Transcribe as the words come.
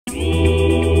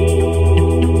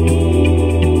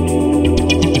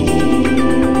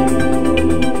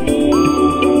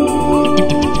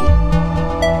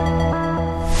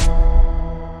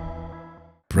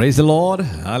Praise the Lord,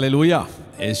 hallelujah.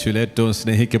 യേശുവിൽ ഏറ്റവും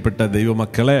സ്നേഹിക്കപ്പെട്ട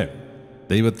ദൈവമക്കളെ,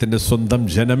 ദൈവത്തിൻ്റെ സ്വന്തം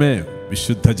ജനമേ,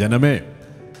 വിശുദ്ധ ജനമേ,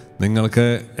 നിങ്ങൾക്ക്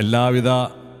എല്ലാവിധ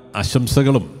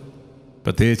ആശംസകളും.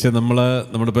 പ്രത്യേകിച്ച്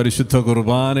നമ്മുടെ പരിശുദ്ധ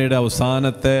കുർബാനയുടെ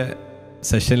അവസാനത്തെ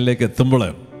സെഷനിലേക്ക് എത്തുമ്പോൾ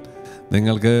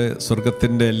നിങ്ങൾക്ക്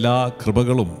സ്വർഗത്തിൻ്റെ എല്ലാ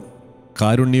കൃപകളും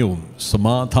കാരുണ്യവും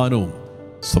സമാധാനവും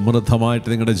സമൃദ്ധമായിട്ട്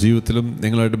നിങ്ങളുടെ ജീവിതത്തിലും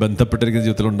നിങ്ങളുമായിട്ട് ബന്ധപ്പെട്ടിരിക്കുന്ന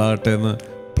ജീവിതത്തിലും ഉണ്ടാകട്ടെ എന്ന്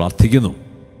പ്രാർത്ഥിക്കുന്നു.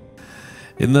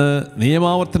 ഇന്ന്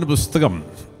നിയമാവർത്തന പുസ്തകം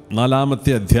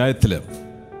 4-ാമത്തെ അധ്യായത്തിൽ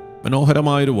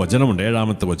മനോഹരമായൊരു വചനമുണ്ട്.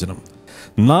 7-ാമത്തെ വചനം.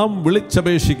 നാം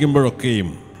വിളിച്ചപേക്ഷിക്കുമ്പോഴൊക്കെയും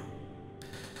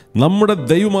നമ്മുടെ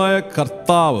ദൈവമായ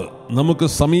കർത്താവ് നമുക്ക്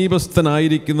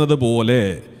സമീപസ്ഥനായിരിക്കുന്നത് പോലെ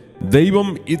ദൈവം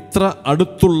ഇത്ര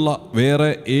അടുത്തുള്ള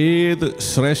വേറെ ഏത്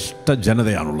ശ്രേഷ്ഠ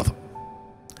ജനതയാണുള്ളത്?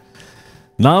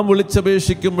 നാം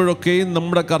വിളിച്ചപേക്ഷിക്കുമ്പോഴൊക്കെയും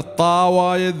നമ്മുടെ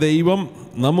കർത്താവായ ദൈവം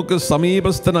നമുക്ക്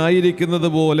സമീപസ്ഥനായിരിക്കുന്നത്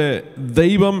പോലെ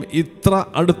ദൈവം ഇത്ര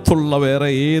അടുത്തുള്ള വേറെ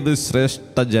ഏത്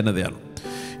ശ്രേഷ്ഠ ജനതയാണ്?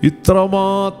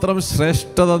 ഇത്രമാത്രം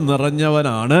ശ്രേഷ്ഠത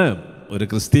നിറഞ്ഞവനാണ് ഒരു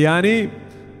ക്രിസ്ത്യാനി,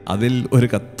 അതിൽ ഒരു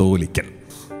കത്തോലിക്കൻ.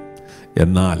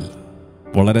 എന്നാൽ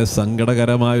വളരെ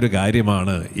സങ്കടകരമായൊരു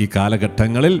കാര്യമാണ് ഈ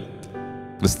കാലഘട്ടങ്ങളിൽ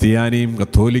ക്രിസ്ത്യാനിയും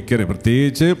കത്തോലിക്കനും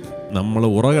പ്രത്യേകിച്ച് നമ്മൾ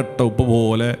ഉറകട്ട ഉപ്പ്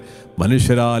പോലെ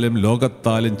മനുഷ്യരാലും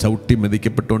ലോകത്താലും ചവിട്ടി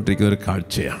മെതിക്കപ്പെട്ടുകൊണ്ടിരിക്കുന്ന ഒരു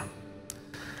കാഴ്ചയാണ്.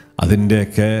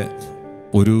 അതിലൊക്കെ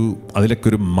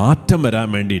ഒരു മാറ്റം വരാൻ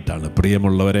വേണ്ടിയിട്ടാണ്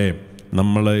പ്രിയമുള്ളവരെ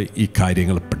നമ്മൾ ഈ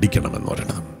കാര്യങ്ങൾ പഠിക്കണമെന്ന്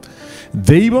പറയുന്നത്.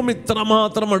 ദൈവം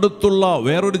ഇത്രമാത്രം അടുത്തുള്ള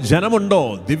വേറൊരു ജനമുണ്ടോ?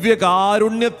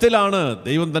 ദിവ്യകാരുണ്യത്തിലാണ്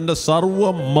ദൈവം തൻ്റെ സർവ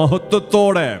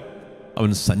മഹത്വത്തോടെ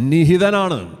അവൻ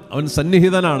സന്നിഹിതനാണ്.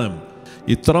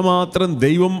 ഇത്രമാത്രം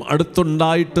ദൈവം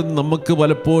അടുത്തുണ്ടായിട്ടും നമുക്ക്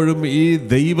പലപ്പോഴും ഈ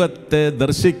ദൈവത്തെ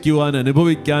ദർശിക്കുവാൻ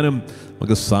അനുഭവിക്കാനും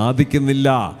നമുക്ക് സാധിക്കുന്നില്ല.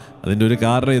 അതിൻ്റെ ഒരു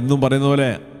കാരണം എന്നും പറയുന്ന പോലെ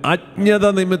അജ്ഞത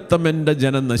നിമിത്തം എൻ്റെ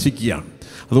ജനം നശിക്കുകയാണ്.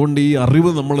 അതുകൊണ്ട് ഈ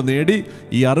അറിവ് നമ്മൾ നേടി,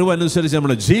 ഈ അറിവനുസരിച്ച്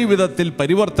നമ്മുടെ ജീവിതത്തിൽ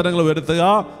പരിവർത്തനങ്ങൾ വരുത്തുക.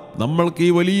 നമ്മൾക്ക് ഈ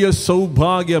വലിയ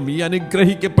സൗഭാഗ്യം, ഈ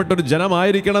അനുഗ്രഹിക്കപ്പെട്ടൊരു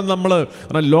ജനമായിരിക്കണം നമ്മൾ.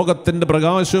 കാരണം ലോകത്തിൻ്റെ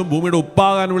പ്രകാശവും ഭൂമിയുടെ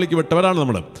ഉപ്പാകാൻ വിളിക്കപ്പെട്ടവരാണ്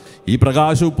നമ്മൾ. ഈ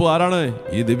പ്രകാശ ഉപ്പ് ആരാണ്?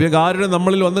 ഈ ദിവ്യകാരുണ്യം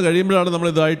നമ്മളിൽ വന്ന് കഴിയുമ്പോഴാണ് നമ്മൾ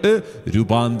ഇതായിട്ട്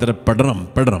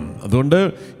രൂപാന്തരപ്പെടണം. അതുകൊണ്ട്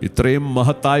ഇത്രയും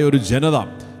മഹത്തായ ഒരു ജനത.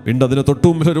 വീണ്ടും അതിന് തൊട്ടു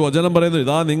മുമ്പിൽ ഒരു വചനം പറയുന്നു,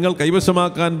 ഇതാ നിങ്ങൾ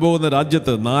കൈവശമാക്കാൻ പോകുന്ന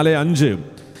രാജ്യത്ത് 4:5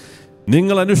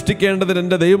 നിങ്ങൾ അനുഷ്ഠിക്കേണ്ടതിന്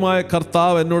എൻ്റെ ദൈവമായ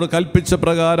കർത്താവ് എന്നോട് കൽപ്പിച്ച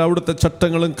പ്രകാരം അവിടുത്തെ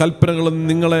ചട്ടങ്ങളും കൽപ്പനകളും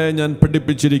നിങ്ങളെ ഞാൻ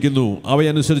പഠിപ്പിച്ചിരിക്കുന്നു.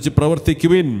 അവയനുസരിച്ച്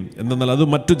പ്രവർത്തിക്കുവിൻ. എന്നാൽ അത്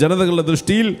മറ്റു ജനതകളുടെ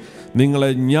ദൃഷ്ടിയിൽ നിങ്ങളെ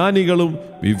ജ്ഞാനികളും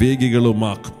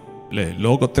വിവേകികളുമാക്കും. അല്ലേ?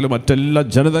 ലോകത്തിലെ മറ്റെല്ലാ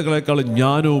ജനതകളെക്കാളും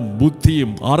ജ്ഞാനവും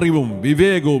ബുദ്ധിയും അറിവും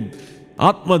വിവേകവും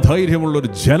ആത്മധൈര്യമുള്ളൊരു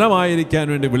ജനമായിരിക്കാൻ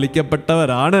വേണ്ടി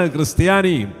വിളിക്കപ്പെട്ടവരാണ്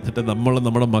ക്രിസ്ത്യാനി. എന്നിട്ട് നമ്മൾ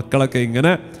നമ്മുടെ മക്കളൊക്കെ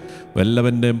ഇങ്ങനെ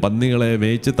വല്ലവൻ്റെയും പന്നികളെ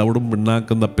മേയിച്ച് തവിടും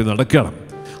പിണ്ണാക്കും തപ്പി നടക്കണം.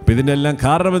 അപ്പം ഇതിൻ്റെ എല്ലാം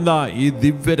കാരണം എന്താ? ഈ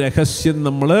ദിവ്യ രഹസ്യം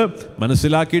നമ്മൾ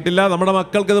മനസ്സിലാക്കിയിട്ടില്ല, നമ്മുടെ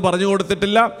മക്കൾക്കത് പറഞ്ഞു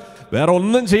കൊടുത്തിട്ടില്ല. വേറെ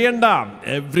ഒന്നും ചെയ്യണ്ട.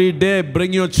 Every day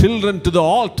bring your children to the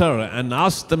alter and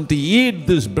ask them to eat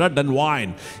this bread and wine.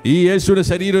 ഈ യേശുവിൻ്റെ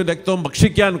ശരീരവും രക്തവും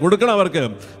ഭക്ഷിക്കാൻ കൊടുക്കണം അവർക്ക്.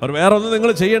 അവർ വേറെ ഒന്നും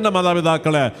നിങ്ങൾ ചെയ്യേണ്ട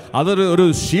മാതാപിതാക്കളെ. അതൊരു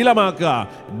ശീലമാക്കുക.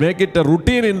 Make it A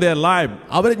routine in their life.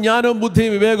 അവർ ജ്ഞാനവും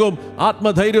ബുദ്ധിയും വിവേകവും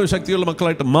ആത്മധൈര്യവും ശക്തിയുള്ള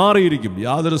മക്കളായിട്ട് മാറിയിരിക്കും,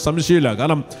 യാതൊരു സംശയമില്ല.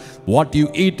 കാരണം what you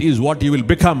eat is what you will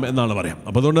become എന്നാണ് പറയാം.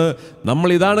 അപ്പോൾ അതുകൊണ്ട് നമ്മൾ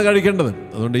ഇതാണ് കഴിക്കേണ്ടത്.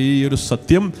 അതുകൊണ്ട് ഈ ഒരു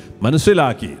സത്യം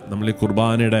മനസ്സിലാക്കി നമ്മൾ ഈ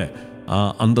കുർബാനയുടെ ആ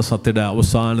അന്തസത്യയുടെ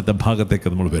അവസാനത്തെ ഭാഗത്തേക്ക്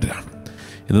നമ്മൾ വരികയാണ്.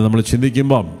 ഇന്ന് നമ്മൾ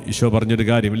ചിന്തിക്കുമ്പം ഈശോ പറഞ്ഞൊരു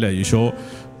കാര്യമില്ല. ഈശോ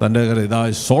തൻ്റെ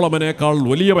സോളമനേക്കാൾ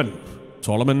വലിയവൻ.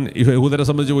 സോളമൻ യഹൂദരെ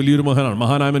സംബന്ധിച്ച് വലിയൊരു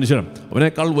മഹാനായ മനുഷ്യനാണ്.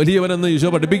 അവനേക്കാൾ വലിയവനെന്ന് ഈശോ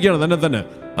പഠിപ്പിക്കുകയാണ് തന്നെ.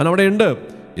 അവൻ അവിടെ ഉണ്ട്.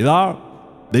 ഇതാ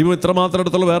ദൈവം ഇത്രമാത്രം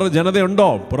അടുത്തുള്ള വേറൊരു ജനതയുണ്ടോ?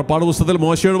 പുറപ്പാട് പുസ്തകത്തിൽ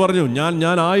മോശയോട് പറഞ്ഞു,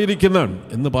 ഞാൻ ആയിരിക്കുന്നവൻ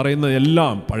എന്ന് പറയുന്ന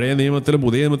എല്ലാം, പഴയ നിയമത്തിലും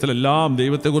പുതിയ നിയമത്തിലും എല്ലാം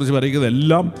ദൈവത്തെക്കുറിച്ച് പറയുന്നത്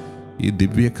എല്ലാം ഈ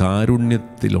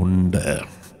ദിവ്യകാരുണ്യത്തിലുണ്ട്.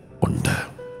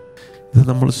 ഇത്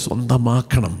നമ്മൾ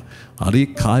സ്വന്തമാക്കണം. അത് ഈ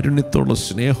കാരുണ്യത്തോടുള്ള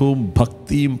സ്നേഹവും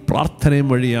ഭക്തിയും പ്രാർത്ഥനയും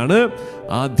വഴിയാണ്,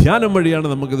 ആ ധ്യാനം വഴിയാണ്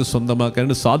നമുക്കിത്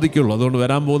സ്വന്തമാക്കാൻ സാധിക്കുള്ളൂ. അതുകൊണ്ട്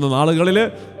വരാൻ പോകുന്ന നാളുകളിൽ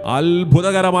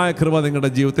അത്ഭുതകരമായ കൃപ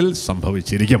നിങ്ങളുടെ ജീവിതത്തിൽ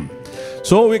സംഭവിച്ചിരിക്കും.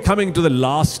 So we coming to the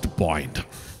last point.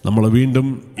 നമ്മൾ വീണ്ടും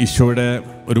ഈശോയുടെ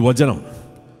ഒരു വചനം,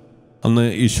 അന്ന്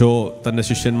ഈശോ തൻ്റെ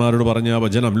ശിഷ്യന്മാരോട് പറഞ്ഞ ആ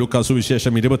വചനം ലൂക്കാ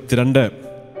സുവിശേഷം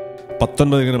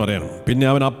 22:19 ഇങ്ങനെ പറയണം. പിന്നെ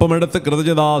അവൻ അപ്പമെടുത്ത്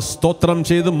കൃതജ്ഞതാ സ്തോത്രം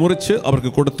ചെയ്ത് മുറിച്ച് അവർക്ക്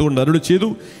കൊടുത്തുകൊണ്ട് അരുളി ചെയ്തു,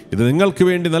 ഇത് നിങ്ങൾക്ക്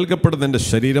വേണ്ടി നൽകപ്പെടുന്ന എൻ്റെ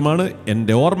ശരീരമാണ്,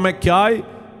 എൻ്റെ ഓർമ്മയ്ക്കായി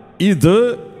ഇത്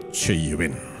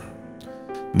ചെയ്യുവിൻ.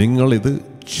 നിങ്ങളിത്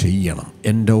ചെയ്യണം,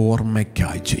 എൻ്റെ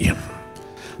ഓർമ്മയ്ക്കായി ചെയ്യണം.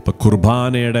 അപ്പം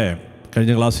കുർബാനയുടെ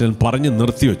കഴിഞ്ഞ ക്ലാസ്സിൽ ഞാൻ പറഞ്ഞ്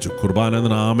നിർത്തിവെച്ചു. കുർബാന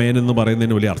എന്ന ആമേൻ എന്ന്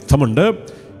പറയുന്നതിന് വലിയ അർത്ഥമുണ്ട്.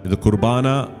 ഇത് കുർബാന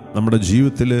നമ്മുടെ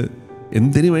ജീവിതത്തിൽ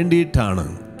എന്തിനു വേണ്ടിയിട്ടാണ്?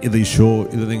 ഇത് ഈശോ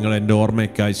ഇത് നിങ്ങൾ എൻ്റെ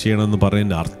ഓർമ്മയ്ക്കായി ചെയ്യണമെന്ന്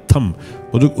പറയുന്നതിൻ്റെ അർത്ഥം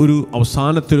ഒരു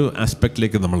അവസാനത്തെ ഒരു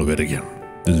ആസ്പെക്റ്റിലേക്ക് നമ്മൾ വരികയാണ്.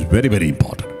 This is very very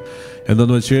important.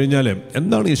 എന്താണെന്ന് വെച്ച് കഴിഞ്ഞാൽ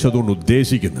എന്താണ് ഈശോ അതുകൊണ്ട്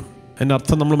ഉദ്ദേശിക്കുന്നത്? അതിൻ്റെ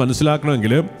അർത്ഥം നമ്മൾ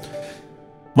മനസ്സിലാക്കണമെങ്കിൽ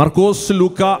മർക്കോസ്,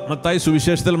 ലൂക്ക, മത്തായി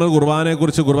സുവിശേഷത്തിൽ നമ്മൾ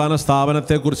കുർബാനയെക്കുറിച്ച്, കുർബാന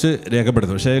സ്ഥാപനത്തെക്കുറിച്ച്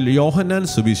രേഖപ്പെടുത്തും. പക്ഷേ യോഹന്നാൻ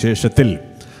സുവിശേഷത്തിൽ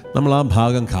നമ്മൾ ആ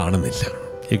ഭാഗം കാണുന്നില്ല.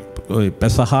 ഈ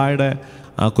പെസഹായുടെ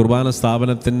ആ കുർബാന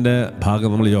സ്ഥാപനത്തിൻ്റെ ഭാഗം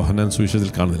നമ്മൾ യോഹന്നാൻ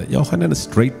സുവിശേഷത്തിൽ കാണുന്നില്ല. യോഹന്നാൻ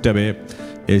സ്ട്രെയിറ്റ് അവേ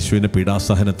യേശുവിൻ്റെ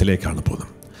പീഡാസഹനത്തിലേക്കാണ്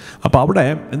പോകുന്നത്. അപ്പോൾ അവിടെ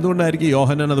എന്തുകൊണ്ടായിരിക്കും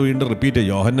യോഹന്നാൻ അത് വീണ്ടും റിപ്പീറ്റ്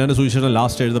ചെയ്യും? യോഹന്നാൻ്റെ സുവിശേഷം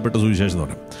ലാസ്റ്റ് എഴുതപ്പെട്ട സുവിശേഷം എന്ന്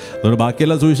പറയും. അതുകൊണ്ട്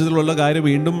ബാക്കിയെല്ലാ സുവിശേഷത്തിലുള്ള കാര്യം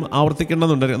വീണ്ടും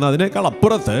ആവർത്തിക്കേണ്ടതുണ്ട്. എന്നാൽ അതിനേക്കാൾ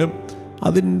അപ്പുറത്ത്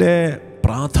അതിൻ്റെ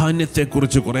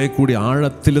പ്രാധാന്യത്തെക്കുറിച്ച് കുറേ കൂടി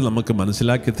ആഴത്തിൽ നമുക്ക്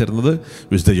മനസ്സിലാക്കി തരുന്നത്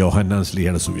വിശുദ്ധ യോഹന്നാൻ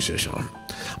ശ്ലീഹയുടെ സുവിശേഷമാണ്.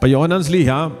 അപ്പോൾ യോഹന്നാൻ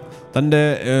ശ്ലീഹ തൻ്റെ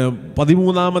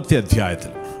 13-ാമത്തെ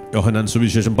അധ്യായത്തിൽ, യോഹന്നാൻ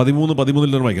സുവിശേഷം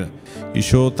 13:13 വായിക്കുന്നത്,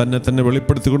 ഈശോ തന്നെ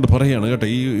വെളിപ്പെടുത്തിക്കൊണ്ട് പറയുകയാണ് കേട്ടോ.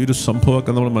 ഈ ഒരു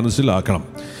സംഭവമൊക്കെ നമ്മൾ മനസ്സിലാക്കണം.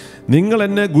 നിങ്ങൾ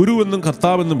എന്നെ ഗുരുവെന്നും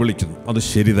കർത്താവെന്നും വിളിക്കുന്നു, അത്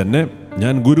ശരി തന്നെ.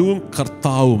 ഞാൻ ഗുരുവും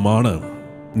കർത്താവുമാണ്.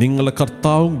 നിങ്ങളുടെ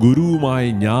കർത്താവും ഗുരുവുമായി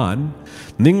ഞാൻ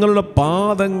നിങ്ങളുടെ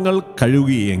പാദങ്ങൾ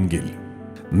കഴുകിയെങ്കിൽ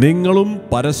നിങ്ങളും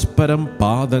പരസ്പരം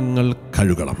പാദങ്ങൾ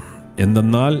കഴുകണം.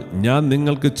 എന്തെന്നാൽ ഞാൻ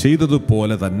നിങ്ങൾക്ക്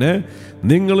ചെയ്തതുപോലെ തന്നെ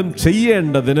നിങ്ങളും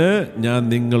ചെയ്യേണ്ടതിന് ഞാൻ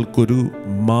നിങ്ങൾക്കൊരു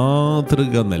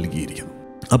മാതൃക നൽകിയിരിക്കുന്നു.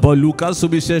 അപ്പോൾ ലൂക്കാസ്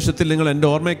സുവിശേഷത്തിൽ നിങ്ങൾ എൻ്റെ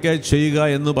ഓർമ്മയ്ക്കായി ചെയ്യുക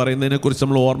എന്ന് പറയുന്നതിനെക്കുറിച്ച്,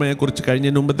 നമ്മൾ ഓർമ്മയെക്കുറിച്ച്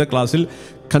കഴിഞ്ഞതിന് മുമ്പത്തെ ക്ലാസ്സിൽ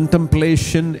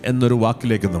കണ്ടംപ്ലേഷൻ എന്നൊരു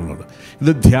വാക്കിലേക്ക് നമ്മളുണ്ട്.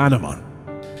 ഇത് ധ്യാനമാണ്.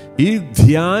 ഈ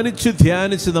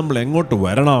ധ്യാനിച്ച് നമ്മൾ എങ്ങോട്ട്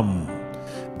വരണം?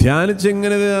 ധ്യാനിച്ച്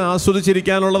എങ്ങനെ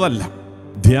ആസ്വദിച്ചിരിക്കാനുള്ളതല്ല.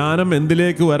 ധ്യാനം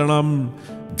എന്തിലേക്ക് വരണം?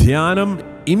 ധ്യാനം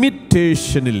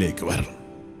ഇമിറ്റേഷനിലേക്ക് വരണം.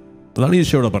 അതാണ്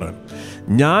ഈശോയോട് പറയുന്നത്.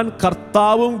 ഞാൻ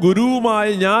കർത്താവും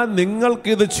ഗുരുവുമായി ഞാൻ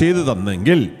നിങ്ങൾക്കിത് ചെയ്തു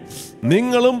തന്നെങ്കിൽ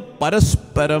നിങ്ങളും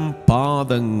പരസ്പരം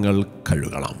പാദങ്ങൾ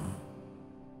കഴുകണം.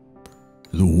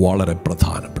 ഇത് വളരെ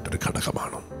പ്രധാനപ്പെട്ടൊരു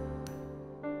ഘടകമാണ്.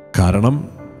 കാരണം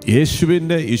ഈശോ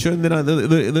എന്തിനാ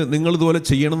ഇത് നിങ്ങളിതുപോലെ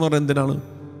ചെയ്യണം എന്ന് പറഞ്ഞാൽ എന്തിനാണ്?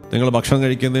 നിങ്ങൾ ഭക്ഷണം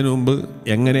കഴിക്കുന്നതിന് മുമ്പ്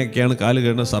എങ്ങനെയൊക്കെയാണ് കാല്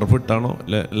കഴുകുന്നത്? സർഫിട്ടാണോ,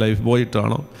 ലൈഫ് ബോയ്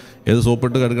ഇട്ടാണോ, ഏത്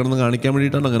സോപ്പിട്ട് കഴുകണമെന്ന് കാണിക്കാൻ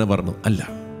വേണ്ടിയിട്ടാണ് അങ്ങനെ പറഞ്ഞത്? അല്ല.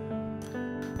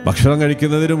 ഭക്ഷണം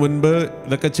കഴിക്കുന്നതിന് മുൻപ്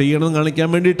ഇതൊക്കെ ചെയ്യണമെന്ന് കാണിക്കാൻ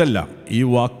വേണ്ടിയിട്ടല്ല. ഈ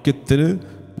വാക്യത്തിന്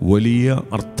വലിയ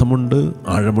അർത്ഥമുണ്ട്,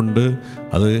 ആഴമുണ്ട്.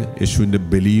 അത് യേശുവിൻ്റെ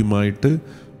ബലിയുമായിട്ട്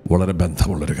വളരെ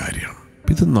ബന്ധമുള്ളൊരു കാര്യമാണ്.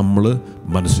 ഇത് നമ്മൾ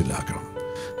മനസ്സിലാക്കണം.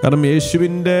 കാരണം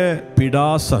യേശുവിൻ്റെ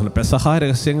പീഡാസഹനം, പെസഹ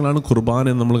രഹസ്യങ്ങളാണ് കുർബാന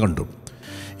എന്ന് നമ്മൾ കണ്ടു.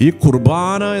 ഈ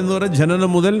കുർബാന എന്ന് പറയുന്ന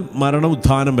ജനനം മുതൽ മരണ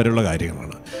ഉത്ഥാനം വരെയുള്ള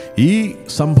കാര്യങ്ങളാണ്. ഈ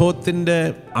സംഭവത്തിൻ്റെ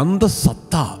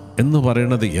അന്തസത്ത എന്ന്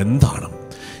പറയുന്നത് എന്താണ്?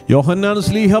 യോഹന്നാൻ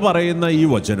ശ്ലീഹ പറയുന്ന ഈ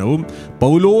വചനവും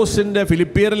പൗലോസിൻ്റെ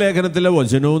ഫിലിപ്പിയർ ലേഖനത്തിലെ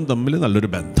വചനവും തമ്മിൽ നല്ലൊരു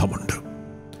ബന്ധമുണ്ട്.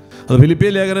 അത്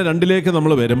ഫിലിപ്പിയർ ലേഖനം 2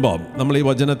 നമ്മൾ വരുമ്പോൾ നമ്മൾ ഈ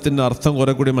വചനത്തിൻ്റെ അർത്ഥം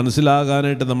കുറെ കൂടി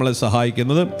മനസ്സിലാകാനായിട്ട് നമ്മളെ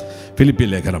സഹായിക്കുന്നത് ഫിലിപ്പിയർ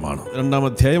ലേഖനമാണ്. 2-ാം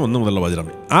അധ്യായം 1 മുതലുള്ള വചനം.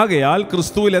 ആകയാൽ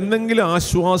ക്രിസ്തുവിൽ എന്തെങ്കിലും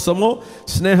ആശ്വാസമോ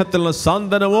സ്നേഹത്തിലുള്ള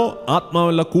സാന്ത്വനമോ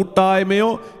ആത്മാവുള്ള കൂട്ടായ്മയോ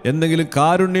എന്തെങ്കിലും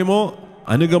കാരുണ്യമോ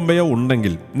അനുകമ്പയോ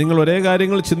ഉണ്ടെങ്കിൽ നിങ്ങൾ ഒരേ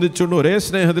കാര്യങ്ങൾ ചിന്തിച്ചുകൊണ്ട് ഒരേ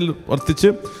സ്നേഹത്തിൽ വർത്തിച്ച്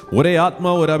ഒരേ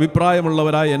ആത്മാവ്, ഒരേ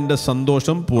അഭിപ്രായമുള്ളവരായി എൻ്റെ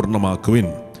സന്തോഷം പൂർണ്ണമാക്കുവിൻ.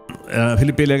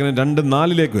 ഫിലിപ്പിയർ ലേഖനം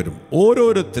 2:4 വരും.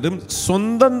 ഓരോരുത്തരും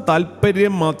സ്വന്തം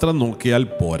താല്പര്യം മാത്രം നോക്കിയാൽ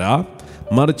പോരാ,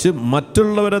 മറിച്ച്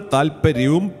മറ്റുള്ളവരുടെ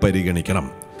താല്പര്യവും പരിഗണിക്കണം.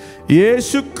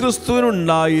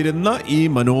 യേശുക്രിസ്തുവിനുണ്ടായിരുന്ന ഈ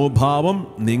മനോഭാവം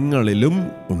നിങ്ങളിലും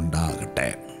ഉണ്ടാകട്ടെ.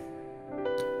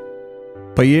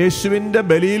 ഇപ്പം യേശുവിൻ്റെ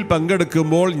ബലിയിൽ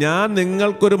പങ്കെടുക്കുമ്പോൾ ഞാൻ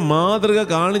നിങ്ങൾക്കൊരു മാതൃക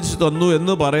കാണിച്ചു തന്നു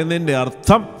എന്ന് പറയുന്നതിൻ്റെ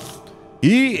അർത്ഥം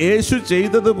ഈ യേശു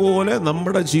ചെയ്തതുപോലെ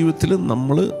നമ്മുടെ ജീവിതത്തിൽ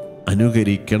നമ്മൾ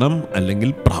അനുകരിക്കണം, അല്ലെങ്കിൽ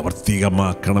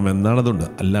പ്രാവർത്തികമാക്കണം എന്നാണതുണ്ട്.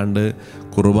 അല്ലാണ്ട്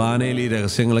കുർബാനയിൽ ഈ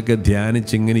രഹസ്യങ്ങളൊക്കെ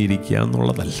ധ്യാനിച്ചിങ്ങനെ ഇരിക്കുക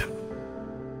എന്നുള്ളതല്ല.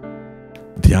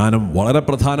 ധ്യാനം വളരെ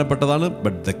പ്രധാനപ്പെട്ടതാണ്.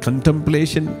 But the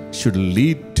contemplation should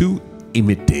lead to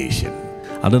imitation.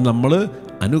 അത് നമ്മൾ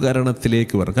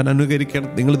അനുകരണത്തിലേക്ക് വരണം. കാരണം അനുകരിക്കണം,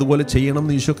 നിങ്ങളിതുപോലെ ചെയ്യണം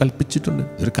എന്ന് ഈശോ കൽപ്പിച്ചിട്ടുണ്ട്.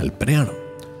 ഇതൊരു കൽപ്പനയാണ്.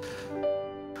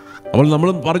 അപ്പോൾ നമ്മൾ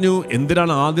പറഞ്ഞു,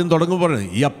 എന്തിനാണ് ആദ്യം തുടങ്ങുമ്പോൾ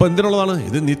പറയുന്നത് ഈ അപ്പം എന്തിനുള്ളതാണ്?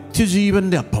 ഇത്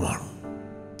നിത്യജീവൻ്റെ അപ്പമാണ്.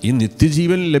 ഈ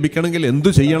നിത്യജീവൻ ലഭിക്കണമെങ്കിൽ എന്തു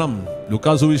ചെയ്യണം?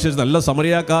 ലൂക്കാ സുവിശേഷം നല്ല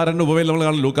സമറിയാക്കാരൻ്റെ ഉപമയിൽ നമ്മൾ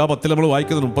കാണും. ലൂക്കാ 10 നമ്മൾ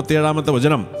വായിക്കുന്നത് 37-ാമത്തെ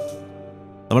വചനം.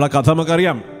 നമ്മളാ കഥ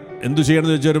നമുക്കറിയാം. എന്തു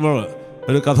ചെയ്യണമെന്ന് ചോദിച്ചു വരുമ്പോൾ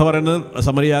ഒരു കഥ പറയുന്നത്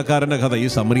സമറിയാക്കാരൻ്റെ കഥ. ഈ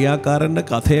സമറിയാക്കാരൻ്റെ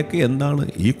കഥയൊക്കെ എന്താണ്?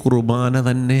 ഈ കുർബാന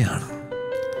തന്നെയാണ്.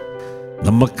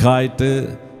 നമുക്കായിട്ട്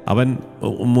അവൻ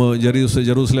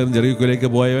ജെറൂസലേം ജെറീക്കോയിലേക്ക്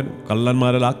പോയവൻ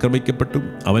കള്ളന്മാരാൽ ആക്രമിക്കപ്പെട്ടു.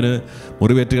 അവന്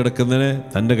മുറിവേറ്റ് കിടക്കുന്നതിന്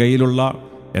തൻ്റെ കയ്യിലുള്ള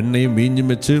എണ്ണയും വീഞ്ഞും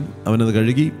വെച്ച് അവനത്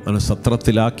കഴുകി അവനെ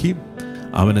സത്രത്തിലാക്കി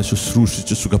അവനെ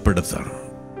ശുശ്രൂഷിച്ച് സുഖപ്പെടുത്താണ്.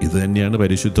 ഇത് തന്നെയാണ്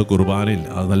പരിശുദ്ധ കുർബാനയിൽ.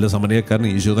 അത് നല്ല സമരക്കാരൻ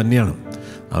ഈശോ തന്നെയാണ്.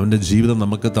 അവൻ്റെ ജീവിതം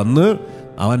നമുക്ക് തന്ന്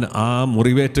അവൻ ആ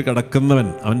മുറിവേറ്റ് കിടക്കുന്നവൻ,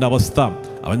 അവൻ്റെ അവസ്ഥ,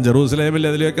 അവൻ ജെറൂസലേമിൽ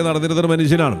ഇതിലേക്ക് നടന്നിരുന്നൊരു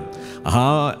മനുഷ്യനാണ്. ആ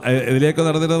ഇതിലേക്ക്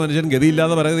നടന്നിരുന്ന മനുഷ്യൻ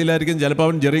ഗതിയില്ലാതെ പരഗതിയിലായിരിക്കും ചിലപ്പോൾ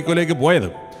അവൻ ജെറീക്കോയിലേക്ക് പോയത്.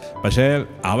 പക്ഷേ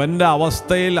അവൻ്റെ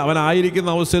അവസ്ഥയിൽ, അവനായിരിക്കുന്ന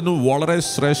അവസ്ഥയിൽ നിന്നും വളരെ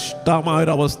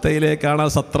ശ്രേഷ്ഠമായൊരവസ്ഥയിലേക്കാണ് ആ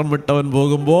സത്രം വിട്ടവൻ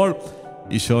പോകുമ്പോൾ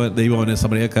ഈശോ ദൈവം അവനെ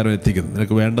സമരക്കാരൻ എത്തിക്കുന്നത്.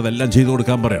 നിനക്ക് വേണ്ടതെല്ലാം ചെയ്തു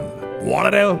കൊടുക്കാൻ പറയണം.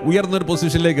 വളരെ ഉയർന്നൊരു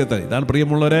പൊസിഷനിലേക്ക് എത്താൻ. ഇതാണ്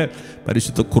പ്രിയമുള്ളവരെ,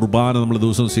 പരിശുദ്ധ കുർബാന നമ്മൾ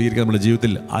ദിവസം സ്വീകരിക്കാൻ നമ്മുടെ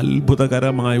ജീവിതത്തിൽ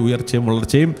അത്ഭുതകരമായ ഉയർച്ചയും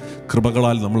വളർച്ചയും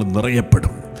കൃപകളാൽ നമ്മൾ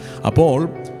നിറയപ്പെടും. അപ്പോൾ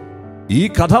ഈ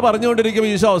കഥ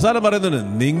പറഞ്ഞുകൊണ്ടിരിക്കുമ്പോൾ ഈശോ അവസാനം പറയുന്നുണ്ട്,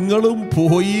 നിങ്ങളും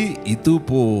പോയി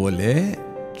ഇതുപോലെ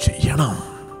ചെയ്യണം.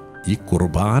 ഈ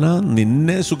കുർബാന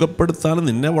നിന്നെ സുഖപ്പെടുത്താനും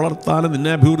നിന്നെ വളർത്താനും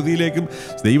നിന്നെ അഭിവൃദ്ധിയിലേക്കും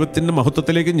ദൈവത്തിൻ്റെ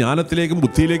മഹത്വത്തിലേക്കും ജ്ഞാനത്തിലേക്കും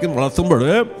ബുദ്ധിയിലേക്കും വളർത്തുമ്പോൾ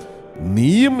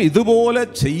നീയും ഇതുപോലെ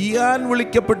ചെയ്യാൻ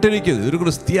വിളിക്കപ്പെട്ടിരിക്കുന്നത്. ഇതൊരു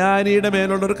ക്രിസ്ത്യാനിയുടെ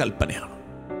മേലുള്ളൊരു കൽപ്പനയാണ്.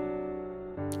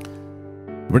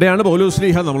 ഇവിടെയാണ്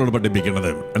പൗലോസ്ലീഹ നമ്മളോട് പഠിപ്പിക്കുന്നത്.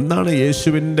 എന്താണ്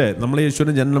യേശുവിൻ്റെ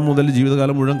ജനനം മുതൽ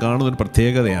ജീവിതകാലം മുഴുവൻ കാണുന്ന ഒരു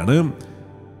പ്രത്യേകതയാണ്,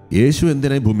 യേശു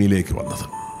എന്തിനായി ഭൂമിയിലേക്ക് വന്നത്?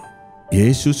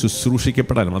 യേശു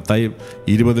ശുശ്രൂഷിക്കപ്പെടാൻ. മത്തായി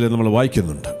 20 നമ്മൾ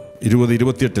വായിക്കുന്നുണ്ട്,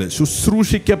 20-28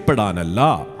 ശുശ്രൂഷിക്കപ്പെടാനല്ല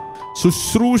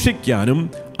ശുശ്രൂഷിക്കാനും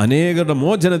അനേകരുടെ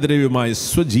മോചനദ്രവ്യമായി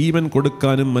സ്വജീവൻ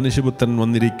കൊടുക്കാനും മനുഷ്യപുത്രൻ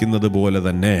വന്നിരിക്കുന്നത് പോലെ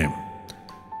തന്നെ.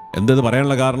 എന്തത്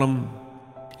പറയാനുള്ള കാരണം?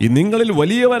 ഈ നിങ്ങളിൽ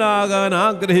വലിയവനാകാൻ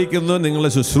ആഗ്രഹിക്കുന്ന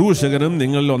നിങ്ങളുടെ ശുശ്രൂഷകനും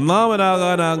നിങ്ങളിൽ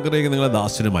ഒന്നാമനാകാൻ ആഗ്രഹിക്കുന്ന നിങ്ങളുടെ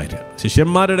ദാസനുമായിരുന്നു.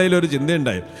 ശിഷ്യന്മാരുടെ ഇടയിൽ ഒരു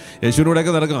ചിന്തയുണ്ടായി.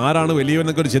 യേശുവിനോടൊക്കെ നടക്കും ആരാണ്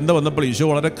വലിയവനൊക്കെ ഒരു ചിന്ത വന്നപ്പോൾ ഈശോ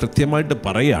വളരെ കൃത്യമായിട്ട്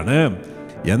പറയാണ്,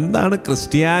 എന്താണ്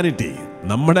ക്രിസ്ത്യാനിറ്റി?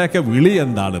 നമ്മുടെയൊക്കെ വിളി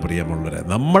എന്താണ് പ്രിയമുള്ളവരെ?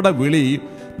 നമ്മുടെ വിളി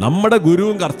നമ്മുടെ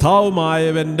ഗുരുവും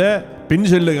കർത്താവുമായവൻ്റെ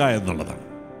പിൻചെല്ലുക എന്നുള്ളതാണ്.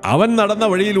 അവൻ നടന്ന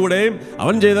വഴിയിലൂടെയും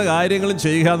അവൻ ചെയ്ത കാര്യങ്ങളും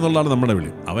ചെയ്യുക എന്നുള്ളതാണ് നമ്മുടെ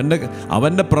വിളി.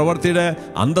 അവൻ്റെ പ്രവൃത്തിയുടെ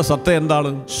അന്തസത്ത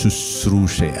എന്താണ്?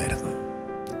 ശുശ്രൂഷയായിരുന്നു,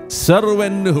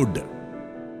 സെർവൻഹുഡ്.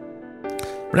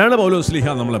 ഇവിടെയാണ് പൗലോസ്ലീഹ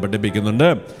നമ്മളെ പഠിപ്പിക്കുന്നുണ്ട്.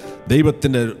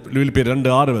 ദൈവത്തിൻ്റെ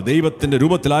 2:6 ദൈവത്തിൻ്റെ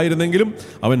രൂപത്തിലായിരുന്നെങ്കിലും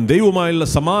അവൻ ദൈവവുമായുള്ള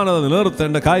സമാനത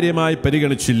നിലനിർത്തേണ്ട കാര്യമായി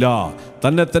പരിഗണിച്ചില്ല.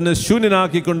 തന്നെ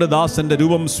ശൂന്യനാക്കിക്കൊണ്ട് ദാസന്റെ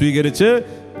രൂപം സ്വീകരിച്ച്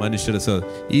മനുഷ്യരെ.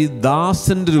 ഈ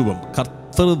ദാസന്റെ രൂപം,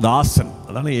 കർത്തൃദാസൻ,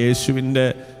 അതാണ് യേശുവിനെ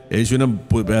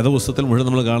വേദപുസ്തകത്തിൽ മുഴുവൻ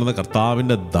നമ്മൾ കാണുന്ന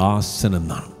കർത്താവിൻ്റെ ദാസൻ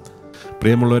എന്നാണ്.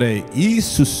 പ്രിയമുള്ളവരെ, ഈ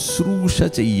ശുശ്രൂഷ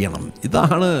ചെയ്യണം.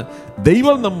 ഇതാണ്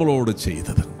ദൈവം നമ്മളോട്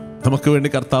ചെയ്തത്, നമുക്ക് വേണ്ടി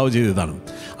കർത്താവ് ചെയ്തതാണ്.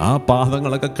 ആ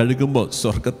പാദങ്ങളൊക്കെ കഴുകുമ്പോൾ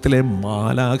സ്വർഗത്തിലെ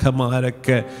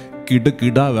മാലാഖമാരൊക്കെ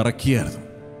കിടുകിട വിറക്കിയായിരുന്നു.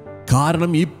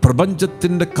 കാരണം ഈ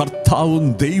പ്രപഞ്ചത്തിൻ്റെ കർത്താവും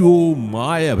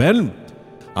ദൈവവുമായവൻ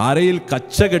അരയിൽ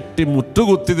കച്ചകെട്ടി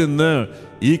മുട്ടുകുത്തി നിന്ന്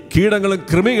ഈ കീടങ്ങളും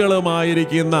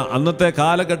കൃമികളുമായിരിക്കുന്ന അന്നത്തെ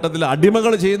കാലഘട്ടത്തിൽ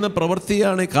അടിമകൾ ചെയ്യുന്ന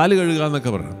പ്രവൃത്തിയാണ് ഈ കാല് കഴുകുക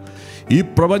എന്നൊക്കെ പറയുന്നത്. ഈ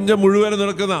പ്രപഞ്ചം മുഴുവൻ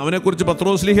നടക്കുന്ന അവനെക്കുറിച്ച്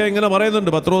പത്രോസ്ലീഹ ഇങ്ങനെ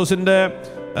പറയുന്നുണ്ട്. പത്രോസിൻ്റെ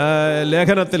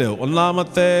ലേഖനത്തിൽ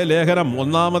 1-ാമത്തെ ലേഖനം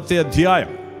 1-ാമത്തെ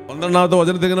അധ്യായം 12-ാമത്തെ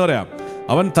വചനത്തിൽ ഇങ്ങനെ പറയാം,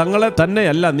 അവൻ തങ്ങളെ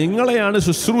തന്നെയല്ല നിങ്ങളെയാണ്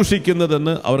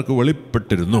ശുശ്രൂഷിക്കുന്നതെന്ന് അവർക്ക്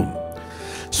വെളിപ്പെട്ടിരുന്നു.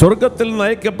 സ്വർഗത്തിൽ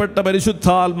നയിക്കപ്പെട്ട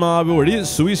പരിശുദ്ധാത്മാവ് വഴി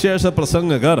സുവിശേഷ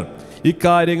പ്രസംഗകർ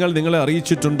ഇക്കാര്യങ്ങൾ നിങ്ങളെ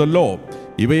അറിയിച്ചിട്ടുണ്ടല്ലോ.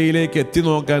 ഇവയിലേക്ക് എത്തി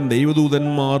നോക്കാൻ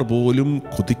ദൈവദൂതന്മാർ പോലും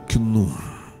കൊതിക്കുന്നു.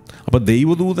 അപ്പം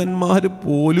ദൈവദൂതന്മാർ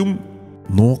പോലും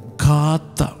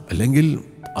നോക്കാത്ത, അല്ലെങ്കിൽ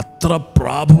അത്ര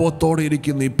പ്രാഭവത്തോടെ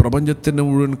ഇരിക്കുന്ന ഈ പ്രപഞ്ചത്തിൻ്റെ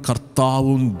മുഴുവൻ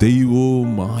കർത്താവും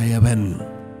ദൈവവുമായവൻ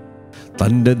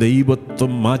തൻ്റെ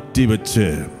ദൈവത്വം മാറ്റിവെച്ച്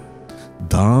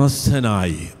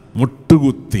ദാസനായി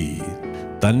മുട്ടുകുത്തി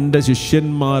തൻ്റെ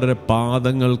ശിഷ്യന്മാരുടെ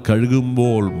പാദങ്ങൾ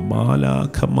കഴുകുമ്പോൾ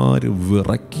മാലാഖമാർ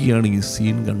വിറക്കിയാണ് ഈ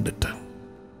സീൻ കണ്ടിട്ട്.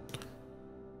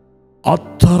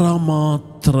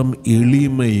 അത്രമാത്രം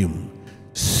എളിമയും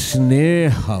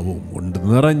സ്നേഹവും കൊണ്ട്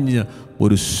നിറഞ്ഞ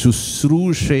ഒരു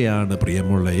ശുശ്രൂഷയാണ്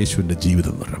പ്രിയമുള്ള യേശുവിൻ്റെ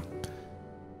ജീവിതം എന്ന് പറയുന്നത്.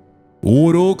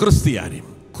 ഓരോ ക്രിസ്ത്യാനിയും,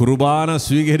 കുർബാന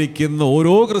സ്വീകരിക്കുന്ന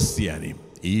ഓരോ ക്രിസ്ത്യാനിയും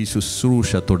ഈ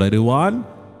ശുശ്രൂഷ തുടരുവാൻ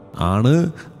ആണ്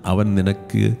അവൻ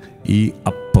നിനക്ക് ഈ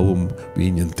അപ്പവും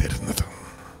വീഞ്ഞും തരുന്നത്.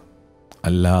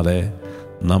 അല്ലാതെ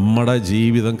നമ്മുടെ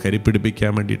ജീവിതം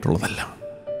കരിപ്പിടിപ്പിക്കാൻ വേണ്ടിയിട്ടുള്ളതല്ല.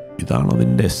 ഇതാണ്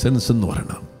അതിൻ്റെ എസൻസ് എന്ന്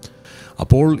പറയുന്നത്.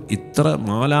 അപ്പോൾ ഇത്ര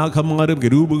മാലാഖമാരും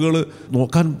ഗരൂബുകൾ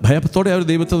നോക്കാൻ ഭയത്തോടെ അവർ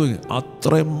ദൈവത്തെ നോക്കി.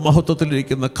 അത്രയും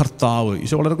മഹത്വത്തിലിരിക്കുന്ന കർത്താവ്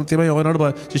ഈശോ വളരെ കൃത്യമായി അവനോട്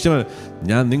ശിഷ്യന്മാർ,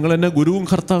 നിങ്ങളെന്നെ ഗുരുവും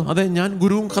കർത്താവും. അതെ, ഞാൻ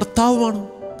ഗുരുവും കർത്താവുമാണ്.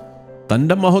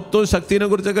 തൻ്റെ മഹത്വവും ശക്തിനെ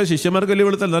കുറിച്ചൊക്കെ ശിഷ്യന്മാർക്ക്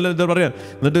വെളിപ്പെടുത്താൻ നല്ല എന്താ പറയാം.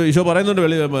 എന്നിട്ട് ഈശോ പറയുന്നുണ്ട്,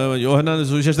 യോഹന്നാൻ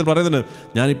സുവിശേഷത്തിൽ പറയുന്നുണ്ട്,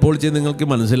 ഞാനിപ്പോൾ ചെയ്ത് നിങ്ങൾക്ക്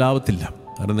മനസ്സിലാവത്തില്ല,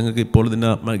 കാരണം നിങ്ങൾക്ക് ഇപ്പോൾ ഇതിനെ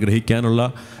ഗ്രഹിക്കാനുള്ള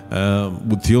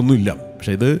ബുദ്ധിയൊന്നുമില്ല.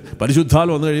 പക്ഷേ ഇത് പരിശുദ്ധാൽ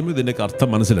വന്നു കഴിയുമ്പോൾ ഇതിൻ്റെയൊക്കെ അർത്ഥം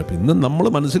മനസ്സിലാക്കും. ഇന്ന് നമ്മൾ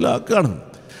മനസ്സിലാക്കുകയാണ്.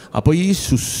 അപ്പോൾ ഈ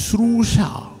ശുശ്രൂഷ,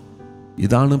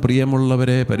 ഇതാണ്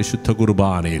പ്രിയമുള്ളവരെ പരിശുദ്ധ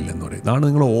കുർബാനയിൽ എന്ന് പറയും. ഇതാണ്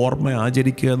നിങ്ങൾ ഓർമ്മ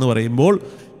ആചരിക്കുക എന്ന് പറയുമ്പോൾ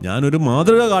ഞാനൊരു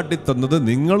മാതൃക കാട്ടിത്തന്നത്,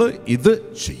 നിങ്ങൾ ഇത്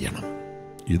ചെയ്യണം.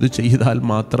 ഇത് ചെയ്താൽ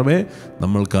മാത്രമേ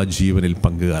നമ്മൾക്ക് ആ ജീവനിൽ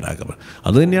പങ്കുകാരാകാം.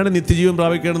 അത് തന്നെയാണ് നിത്യജീവൻ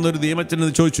പ്രാപിക്കണമെന്നൊരു നിയമച്ചൻ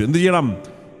ചോദിച്ചു. എന്ത് ചെയ്യണം?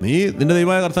 നീ നിൻ്റെ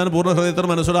ദൈവമായ കർത്താവിനെ പൂർണ്ണ ഹൃദയത്തോടെ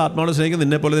മനസ്സോടെ ആത്മാവോടെ സ്നേഹിക്കും,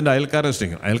 നിന്നെ പോലെ നിൻ്റെ അയൽക്കാരെ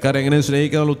സ്നേഹിക്കണം. അയൽക്കാരെ എങ്ങനെ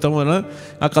സ്നേഹിക്കാനുള്ള ഉത്തമമാണ്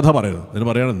ആ കഥ പറയുന്നത്. അതിന്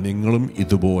പറയണം, നിങ്ങളും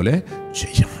ഇതുപോലെ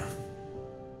ചെയ്യണം.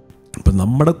 അപ്പം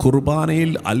നമ്മുടെ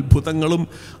കുർബാനയിൽ അത്ഭുതങ്ങളും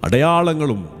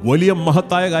അടയാളങ്ങളും വലിയ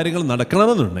മഹത്തായ കാര്യങ്ങൾ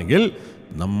നടക്കണമെന്നുണ്ടെങ്കിൽ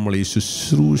നമ്മൾ ഈ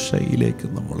ശുശ്രൂഷയിലേക്ക്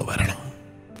നമ്മൾ വരണം.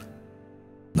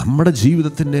 നമ്മുടെ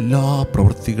ജീവിതത്തിൻ്റെ എല്ലാ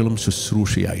പ്രവൃത്തികളും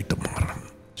ശുശ്രൂഷയായിട്ട് മാറണം.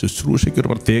 ശുശ്രൂഷയ്ക്കൊരു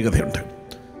പ്രത്യേകതയുണ്ട്.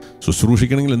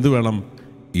 ശുശ്രൂഷിക്കണമെങ്കിൽ എന്ത് വേണം?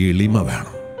 എളിമ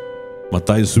വേണം.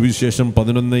 മത്തായി സുവിശേഷം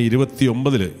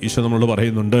 11:29 ഈശോ നമ്മളോട്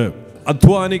പറയുന്നുണ്ട്,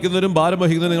 അധ്വാനിക്കുന്നവരും ഭാരം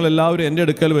വഹിക്കുന്നവരും നിങ്ങൾ എല്ലാവരും എൻ്റെ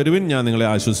അടുക്കൽ വരുവിൻ, ഞാൻ നിങ്ങളെ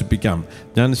ആശ്വസിപ്പിക്കാം.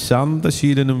 ഞാൻ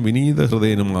ശാന്തശീലനും വിനീത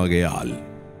ഹൃദയനുമാകയാൽ.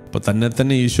 അപ്പോൾ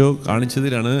തന്നെ ഈശോ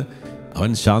കാണിച്ചതിലാണ്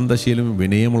അവൻ ശാന്തശീലം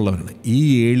വിനയമുള്ളവനാണ്. ഈ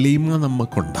എളിമ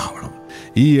നമുക്കുണ്ടാവണം.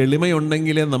 ഈ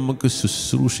എളിമയുണ്ടെങ്കിലേ നമുക്ക്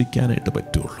ശുശ്രൂഷിക്കാനായിട്ട്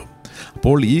പറ്റുള്ളൂ.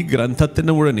 അപ്പോൾ ഈ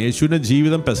ഗ്രന്ഥത്തിൻ്റെ മുഴുവൻ യേശുവിൻ്റെ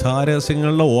ജീവിതം,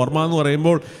 പെസഹാരഹസ്യങ്ങളുടെ ഓർമ്മ എന്ന്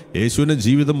പറയുമ്പോൾ യേശുവിൻ്റെ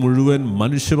ജീവിതം മുഴുവൻ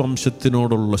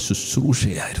മനുഷ്യവംശത്തിനോടുള്ള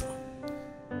ശുശ്രൂഷയായിരുന്നു.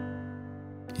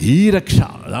 ഈ രക്ഷ,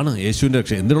 അതാണ് യേശുവിൻ്റെ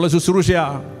രക്ഷ. എന്തിനുള്ള ശുശ്രൂഷയാ?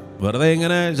 വെറുതെ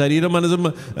ഇങ്ങനെ ശരീരം മനസ്സും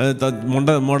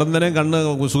മുടന്തനെ കണ്ണ്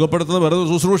സുഖപ്പെടുത്തുന്ന വെറുതെ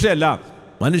ശുശ്രൂഷയല്ല,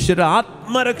 മനുഷ്യരുടെ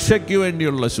ആത്മരക്ഷയ്ക്ക്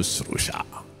വേണ്ടിയുള്ള ശുശ്രൂഷ.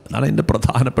 അതാണ് അതിൻ്റെ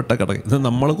പ്രധാനപ്പെട്ട ഘടകം. ഇത്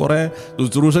നമ്മൾ കുറേ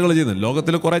ശുശ്രൂഷകൾ ചെയ്യുന്നുണ്ട്.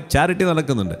 ലോകത്തിൽ കുറേ ചാരിറ്റി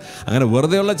നടക്കുന്നുണ്ട്. അങ്ങനെ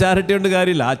വെറുതെയുള്ള ചാരിറ്റി കൊണ്ട്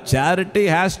കാര്യമില്ല. ആ charity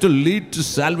has to lead to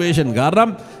salvation. കാരണം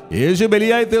യേശു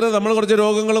ബലിയായി തീർന്നത് നമ്മൾ കുറച്ച്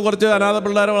രോഗങ്ങളും കുറച്ച് അനാഥ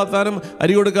പിള്ളേരെ വളർത്താനും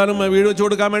അരി കൊടുക്കാനും വീട് വെച്ച്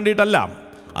കൊടുക്കാൻ വേണ്ടിയിട്ടല്ല.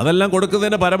 അതെല്ലാം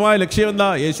കൊടുക്കുന്നതിൻ്റെ പരമായ ലക്ഷ്യം എന്താ?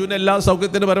 യേശുവിൻ്റെ എല്ലാ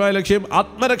സൗഖ്യത്തിൻ്റെ പരമായ ലക്ഷ്യം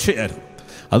ആത്മരക്ഷയായിരുന്നു.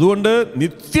 അതുകൊണ്ട്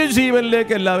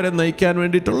നിത്യജീവനിലേക്ക് എല്ലാവരെയും നയിക്കാൻ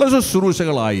വേണ്ടിയിട്ടുള്ള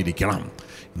ശുശ്രൂഷകളായിരിക്കണം.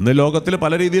 ഇന്ന് ലോകത്തിൽ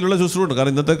പല രീതിയിലുള്ള ശുശ്രൂഷ.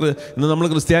 കാരണം ഇന്ന് നമ്മൾ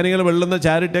ക്രിസ്ത്യാനികൾ വെള്ളുന്ന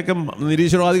ചാരിറ്റിയൊക്കെ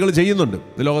നിരീശ്വരവാദികൾ ചെയ്യുന്നുണ്ട്.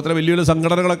 ഇത് ലോകത്തിലെ വലിയ വലിയ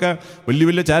സംഘടനകളൊക്കെ വലിയ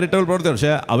വലിയ ചാരിറ്റബിൾ പ്രവർത്തനം.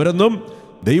 പക്ഷേ അവരൊന്നും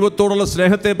ദൈവത്തോടുള്ള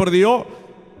സ്നേഹത്തെ പ്രതിയോ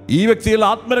ഈ വ്യക്തികളുടെ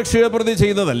ആത്മരക്ഷയെ പ്രതി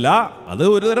ചെയ്യുന്നതല്ല. അത്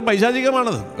ഒരുതരം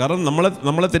പൈശാചികമാണത്. കാരണം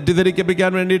നമ്മളെ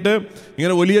തെറ്റിദ്ധരിപ്പിക്കാൻ വേണ്ടിയിട്ട്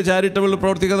ഇങ്ങനെ വലിയ ചാരിറ്റബിൾ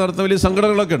പ്രവർത്തികൾ നടത്തുന്ന വലിയ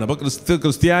സംഘടനകളൊക്കെ ഉണ്ട്. അപ്പോൾ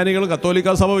ക്രിസ്ത്യാനികൾ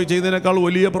കത്തോലിക്ക സഭ ചെയ്യുന്നതിനേക്കാൾ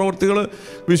വലിയ പ്രവർത്തികൾ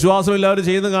വിശ്വാസമില്ലാവർ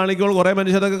ചെയ്യുന്ന കാണിക്കുമ്പോൾ കുറേ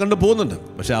മനുഷ്യരൊക്കെ കണ്ട് പോകുന്നുണ്ട്.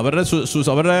 പക്ഷേ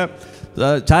അവരുടെ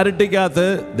ചാരിറ്റിക്കകത്ത്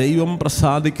ദൈവം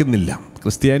പ്രസാദിക്കുന്നില്ല.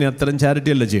 ക്രിസ്ത്യാനി അത്തരം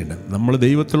ചാരിറ്റി അല്ല ചെയ്യേണ്ടത്. നമ്മൾ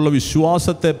ദൈവത്തിലുള്ള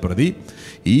വിശ്വാസത്തെ പ്രതി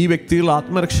ഈ വ്യക്തികൾ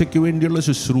ആത്മരക്ഷയ്ക്ക് വേണ്ടിയുള്ള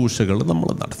ശുശ്രൂഷകൾ നമ്മൾ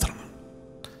നടത്തണം.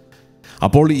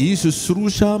 അപ്പോൾ ഈ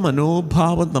ശുശ്രൂഷ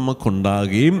മനോഭാവം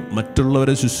നമുക്കുണ്ടാകുകയും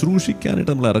മറ്റുള്ളവരെ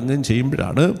ശുശ്രൂഷിക്കാനായിട്ട് നമ്മൾ ഇറങ്ങുകയും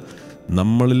ചെയ്യുമ്പോഴാണ്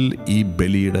നമ്മളിൽ ഈ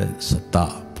ബലിയുടെ സത്ത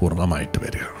പൂർണ്ണമായിട്ട്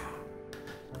വരിക.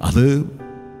 അത്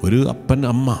ഒരു അപ്പൻ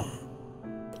അമ്മ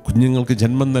കുഞ്ഞുങ്ങൾക്ക്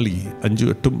ജന്മം നൽകി 5,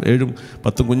 8, 7,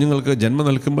 10 കുഞ്ഞുങ്ങൾക്ക് ജന്മം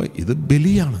നൽകുമ്പോൾ ഇത്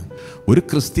ബലിയാണ്. ഒരു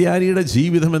ക്രിസ്ത്യാനിയുടെ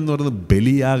ജീവിതം എന്ന് പറയുന്നത്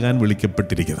ബലിയാകാൻ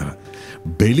വിളിക്കപ്പെട്ടിരിക്കുന്നതാണ്.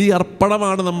 ബലി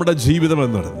അർപ്പണമാണ് നമ്മുടെ ജീവിതം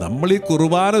എന്ന് പറയുന്നത്. നമ്മൾ ഈ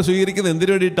കുർബാന സ്വീകരിക്കുന്നത്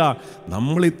എന്തിനു വേണ്ടിയിട്ടാണ്?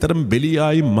 നമ്മൾ ഇത്തരം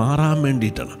ബലിയായി മാറാൻ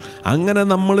വേണ്ടിയിട്ടാണ്. അങ്ങനെ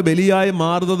നമ്മൾ ബലിയായി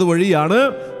മാറുന്നത് വഴിയാണ്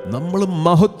നമ്മൾ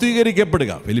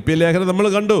മഹത്വീകരിക്കപ്പെടുക. ഫിലിപ്പിയ ലേഖനം നമ്മൾ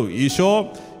കണ്ടു.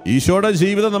 ഈശോയുടെ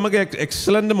ജീവിതം നമുക്ക്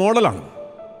എക്സലൻ്റ് മോഡലാണ്.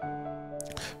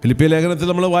 ഫിലിപ്പിയ ലേഖനത്തിൽ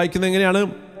നമ്മൾ വായിക്കുന്നത് എങ്ങനെയാണ്?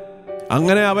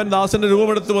 അങ്ങനെ അവൻ ദാസന്റെ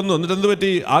രൂപമെടുത്ത് വന്നു. എന്നിട്ട് എന്ത്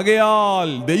പറ്റി? ആകയാൽ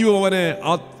ദൈവം അവനെ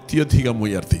അത്യധികം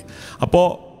ഉയർത്തി. അപ്പോൾ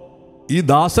ഈ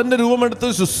ദാസന്റെ രൂപമെടുത്ത്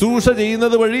ശുശ്രൂഷ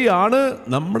ചെയ്യുന്നത് വഴിയാണ്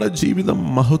നമ്മുടെ ജീവിതം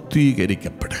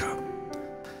മഹത്വീകരിക്കപ്പെടുക.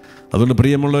 അതുകൊണ്ട്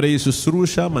പ്രിയമുള്ളവരെ, ഈ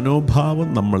ശുശ്രൂഷ മനോഭാവം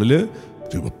നമ്മളിൽ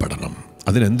രൂപപ്പെടണം.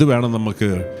 അതിനെന്ത് വേണം?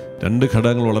 നമുക്ക് 2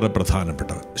 ഘടകങ്ങൾ വളരെ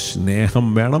പ്രധാനപ്പെട്ടത്. സ്നേഹം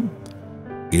വേണം,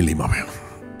 എളിമ വേണം.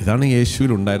 ഇതാണ്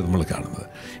യേശുവിൽ ഉണ്ടായത് നമ്മൾ കാണുന്നത്.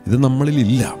 ഇത്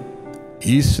നമ്മളിലില്ല.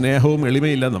 ഈ സ്നേഹവും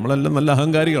എളിമയില്ല. നമ്മളെല്ലാം നല്ല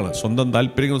അഹങ്കാരികളാണ്. സ്വന്തം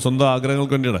താല്പര്യങ്ങൾ, സ്വന്തം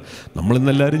ആഗ്രഹങ്ങൾക്ക് വേണ്ടിയാണ്.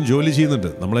 നമ്മളിന്നെല്ലാവരും ജോലി ചെയ്യുന്നുണ്ട്.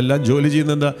 നമ്മളെല്ലാം ജോലി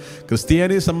ചെയ്യുന്നുണ്ട്.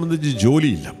 ക്രിസ്ത്യാനിയെ സംബന്ധിച്ച്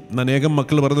ജോലിയില്ല. ഇന്ന് അനേകം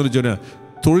മക്കൾ പറഞ്ഞൊരു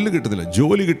തൊഴിൽ കിട്ടുന്നില്ല,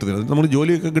 ജോലി കിട്ടുന്നില്ല. നമ്മൾ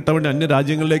ജോലിയൊക്കെ കിട്ടാൻ വേണ്ടി അന്യ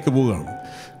രാജ്യങ്ങളിലേക്ക് പോവുകയാണ്.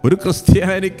 ഒരു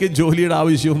ക്രിസ്ത്യാനിക്ക് ജോലിയുടെ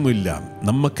ആവശ്യമൊന്നുമില്ല.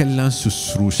 നമുക്കെല്ലാം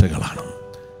ശുശ്രൂഷകളാണ്.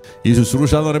 ഈ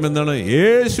ശുശ്രൂഷ എന്ന് പറയുമ്പോൾ എന്താണ്?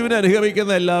 യേശുവിനെ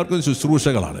അനുഗമിക്കുന്ന എല്ലാവർക്കും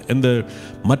ശുശ്രൂഷകളാണ്. എന്ത്?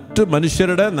 മറ്റ്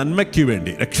മനുഷ്യരുടെ നന്മയ്ക്ക്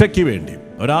വേണ്ടി, രക്ഷയ്ക്ക് വേണ്ടി,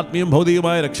 ഒരാത്മീയം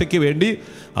ഭൗതികമായ രക്ഷയ്ക്ക് വേണ്ടി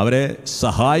അവരെ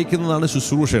സഹായിക്കുന്നതാണ്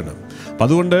ശുശ്രൂഷയാണ്. അപ്പം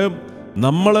അതുകൊണ്ട്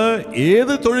നമ്മൾ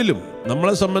ഏത് തൊഴിലും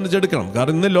നമ്മളെ സംബന്ധിച്ചെടുക്കണം.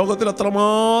 കാരണം ഇന്ന് ലോകത്തിൽ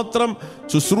അത്രമാത്രം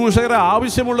ശുശ്രൂഷകരെ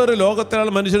ആവശ്യമുള്ളൊരു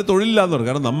ലോകത്തിലാണ് മനുഷ്യർ തൊഴിലില്ലാന്ന് പറയുന്നത്.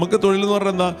 കാരണം നമുക്ക് തൊഴിലെന്ന്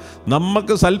പറഞ്ഞാൽ എന്താ?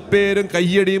 നമുക്ക് സൽപ്പേരും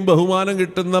കയ്യടിയും ബഹുമാനം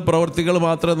കിട്ടുന്ന പ്രവർത്തികൾ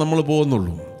മാത്രമേ നമ്മൾ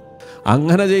പോകുന്നുള്ളൂ.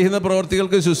 അങ്ങനെ ചെയ്യുന്ന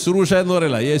പ്രവർത്തികൾക്ക് ശുശ്രൂഷ എന്ന്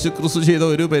പറയില്ല. യേശു ക്രിസ്തു ചെയ്ത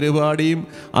ഒരു പരിപാടിയും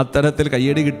അത്തരത്തിൽ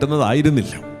കയ്യടി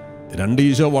കിട്ടുന്നതായിരുന്നില്ല. 2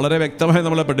 ഈശോ വളരെ വ്യക്തമായി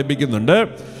നമ്മളെ പഠിപ്പിക്കുന്നുണ്ട്.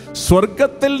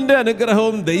 സ്വർഗത്തിൻ്റെ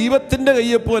അനുഗ്രഹവും ദൈവത്തിൻ്റെ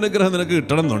കയ്യൊപ്പും അനുഗ്രഹം നിനക്ക്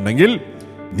കിട്ടണം എന്നുണ്ടെങ്കിൽ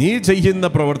നീ ചെയ്യുന്ന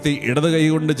പ്രവൃത്തി ഇടത് കൈ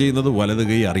കൊണ്ട് ചെയ്യുന്നത് വലത്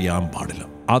കൈ അറിയാൻ പാടില്ല.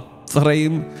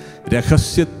 അത്രയും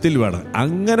രഹസ്യത്തിൽ വേണം.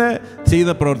 അങ്ങനെ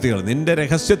ചെയ്യുന്ന പ്രവൃത്തികൾ നിൻ്റെ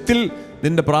രഹസ്യത്തിൽ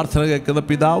നിൻ്റെ പ്രാർത്ഥന കേൾക്കുന്ന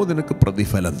പിതാവ് നിനക്ക്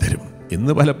പ്രതിഫലം തരും.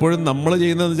 ഇന്ന് പലപ്പോഴും നമ്മൾ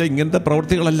ചെയ്യുന്നതെന്ന് വെച്ചാൽ ഇങ്ങനത്തെ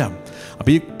പ്രവൃത്തികളെല്ലാം.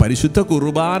 അപ്പോൾ ഈ പരിശുദ്ധ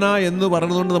കുർബാന എന്ന്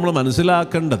പറയുന്നതുകൊണ്ട് നമ്മൾ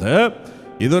മനസ്സിലാക്കേണ്ടത്,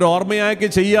 ഇതൊരു ഓർമ്മയാക്കി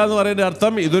ചെയ്യുക എന്ന് പറയുന്ന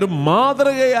അർത്ഥം ഇതൊരു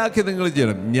മാതൃകയാക്കി നിങ്ങൾ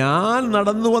ചെയ്യണം. ഞാൻ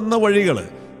നടന്നു വന്ന വഴികൾ,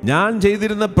 ഞാൻ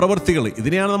ചെയ്തിരുന്ന പ്രവൃത്തികൾ,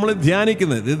 ഇതിനെയാണ് നമ്മൾ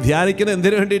ധ്യാനിക്കുന്നത്. ഇത് ധ്യാനിക്കുന്നത്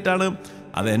എന്തിനു വേണ്ടിയിട്ടാണ്?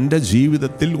 അത് എൻ്റെ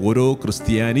ജീവിതത്തിൽ ഓരോ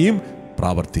ക്രിസ്ത്യാനിയും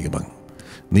പ്രാവർത്തികമാകും.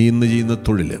 നീ ഇന്ന് ചെയ്യുന്ന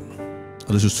തൊഴിൽ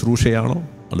അത് ശുശ്രൂഷയാണോ,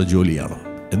 അത് ജോലിയാണോ?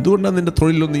 എന്തുകൊണ്ടാണ് നിന്റെ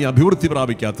തൊഴിലൊന്നും നീ അഭിവൃദ്ധി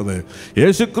പ്രാപിക്കാത്തത്?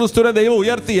 യേശുക്രിസ്തുവിനെ ദൈവം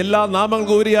ഉയർത്തി, എല്ലാ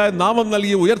നാമങ്ങൾക്കും ഉപരിയായ നാമം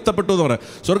നൽകി ഉയർത്തപ്പെട്ടു എന്ന് പറയാം.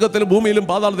 സ്വർഗത്തിലും ഭൂമിയിലും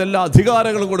പാതാളത്തിലും എല്ലാ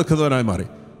അധികാരങ്ങളും കൊടുക്കുന്നവനായി മാറി.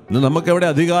 ഇന്ന് നമുക്ക് എവിടെ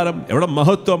അധികാരം, എവിടെ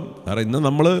മഹത്വം? കാരണം ഇന്ന്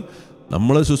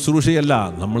നമ്മൾ ശുശ്രൂഷയല്ല,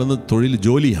 നമ്മളിന്ന് തൊഴിൽ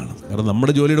ജോലിയാണ്. കാരണം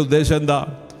നമ്മുടെ ജോലിയുടെ ഉദ്ദേശം എന്താ?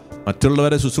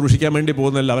 മറ്റുള്ളവരെ ശുശ്രൂഷിക്കാൻ വേണ്ടി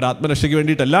പോകുന്നതല്ല, അവർ ആത്മരക്ഷയ്ക്ക്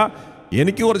വേണ്ടിയിട്ടല്ല,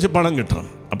 എനിക്ക് കുറച്ച് പണം കിട്ടണം.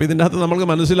 അപ്പോൾ ഇതിൻ്റെ അകത്ത് നമുക്ക്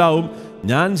മനസ്സിലാവും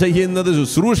ഞാൻ ചെയ്യുന്നത്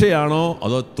ശുശ്രൂഷയാണോ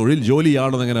അതോ തൊഴിൽ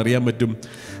ജോലിയാണോ എന്ന് എങ്ങനെ അറിയാൻ പറ്റും?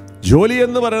 ജോലി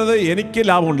എന്ന് പറയുന്നത് എനിക്ക്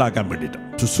ലാഭം ഉണ്ടാക്കാൻ വേണ്ടിയിട്ട്,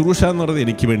 ശുശ്രൂഷ എന്ന് പറയുന്നത്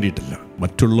എനിക്ക് വേണ്ടിയിട്ടില്ല,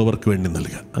 മറ്റുള്ളവർക്ക് വേണ്ടി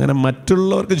നൽകാൻ. അങ്ങനെ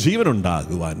മറ്റുള്ളവർക്ക്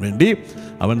ജീവനുണ്ടാകുവാൻ വേണ്ടി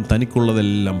അവൻ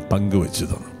തനിക്കുള്ളതെല്ലാം പങ്കുവെച്ചു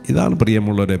തന്നു. ഇതാണ്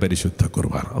പ്രിയമുള്ളവരെ പരിശുദ്ധ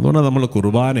കുർബാന. അതുകൊണ്ട് നമ്മൾ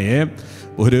കുർബാനയെ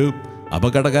ഒരു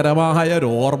അപകടകരമായ ഒരു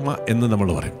ഓർമ്മ എന്ന് നമ്മൾ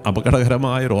പറയും.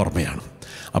 അപകടകരമായ ഒരു ഓർമ്മയാണ്.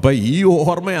 അപ്പോൾ ഈ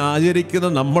ഓർമ്മ ആചരിക്കുന്ന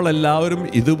നമ്മളെല്ലാവരും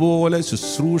ഇതുപോലെ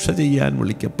ശുശ്രൂഷ ചെയ്യാൻ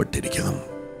വിളിക്കപ്പെട്ടിരിക്കുന്നു.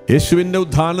 യേശുവിൻ്റെ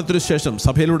ഉത്ഥാനത്തിനു ശേഷം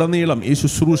സഭയിലുടനീളം ഈ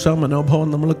ശുശ്രൂഷ മനോഭാവം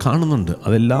നമ്മൾ കാണുന്നുണ്ട്.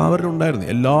 അതെല്ലാവരും ഉണ്ടായിരുന്നു.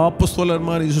 എല്ലാ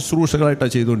അപ്പോസ്തലന്മാരും ഈ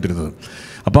ശുശ്രൂഷകളായിട്ടാണ് ചെയ്തുകൊണ്ടിരുന്നത്.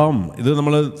 അപ്പം ഇത്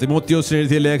നമ്മൾ തിമോത്തിയോസിന്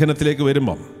എഴുതിയ ലേഖനത്തിലേക്ക്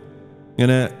വരുമ്പം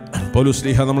ഇങ്ങനെ പൗലോസ്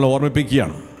ശ്ലീഹ നമ്മളെ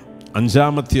ഓർമ്മിപ്പിക്കുകയാണ്.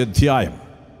 5-ാമത്തെ അധ്യായം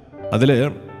അതിൽ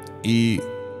ഈ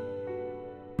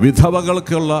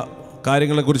വിധവകൾക്കുള്ള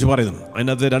കാര്യങ്ങളെക്കുറിച്ച് പറയുന്നു.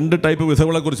 അതിനകത്ത് 2 ടൈപ്പ്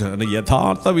വിധവകളെക്കുറിച്ച്.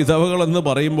 യഥാർത്ഥ വിധവകളെന്ന്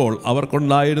പറയുമ്പോൾ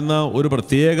അവർക്കുണ്ടായിരുന്ന ഒരു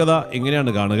പ്രത്യേകത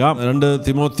ഇങ്ങനെയാണ് കാണുക. 2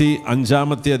 തിമോത്തി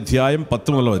 5-ാമത്തെ അധ്യായം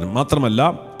 10 മുതൽ വരും. മാത്രമല്ല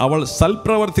അവൾ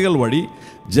സൽപ്രവർത്തികൾ വഴി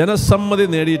ജനസമ്മതി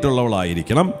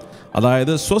നേടിയിട്ടുള്ളവളായിരിക്കണം.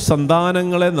 അതായത്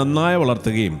സ്വസന്താനങ്ങളെ നന്നായി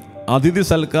വളർത്തുകയും അതിഥി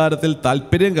സൽക്കാരത്തിൽ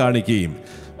താല്പര്യം കാണിക്കുകയും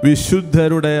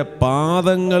വിശുദ്ധരുടെ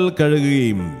പാദങ്ങൾ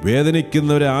കഴുകുകയും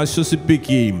വേദനിക്കുന്നവരെ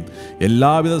ആശ്വസിപ്പിക്കുകയും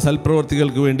എല്ലാവിധ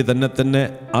സൽപ്രവർത്തികൾക്ക് വേണ്ടി തന്നെ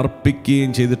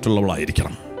അർപ്പിക്കുകയും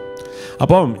ചെയ്തിട്ടുള്ളവളായിരിക്കണം.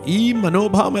 അപ്പം ഈ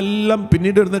മനോഭാവമെല്ലാം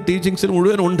പിന്നീട് വരുന്ന ടീച്ചിങ്സിന്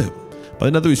മുഴുവനുണ്ട്. അപ്പം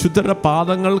അതിനകത്ത് വിശുദ്ധരുടെ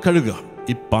പാദങ്ങൾ കഴുകുക.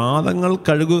 ഈ പാദങ്ങൾ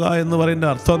കഴുകുക എന്ന്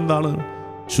പറയുന്ന അർത്ഥം എന്താണ്?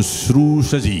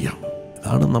 ശുശ്രൂഷ ചെയ്യാം.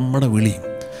 ഇതാണ് നമ്മുടെ വിളി.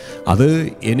 അത്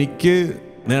എനിക്ക്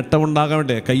നേട്ടമുണ്ടാകാൻ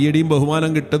വേണ്ടി കയ്യടിയും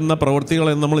ബഹുമാനം കിട്ടുന്ന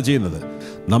പ്രവൃത്തികളാണ് നമ്മൾ ചെയ്യുന്നത്.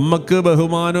 നമുക്ക്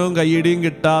ബഹുമാനവും കയ്യടിയും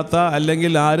കിട്ടാത്ത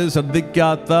അല്ലെങ്കിൽ ആരും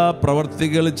ശ്രദ്ധിക്കാത്ത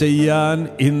പ്രവൃത്തികൾ ചെയ്യാൻ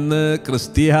ഇന്ന്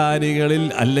ക്രിസ്ത്യാനികളിൽ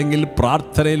അല്ലെങ്കിൽ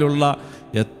പ്രാർത്ഥനയിലുള്ള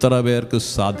എത്ര പേർക്ക്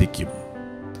സാധിക്കും?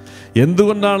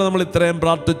 എന്തുകൊണ്ടാണ് നമ്മൾ ഇത്രയും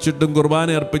പ്രാർത്ഥിച്ചിട്ടും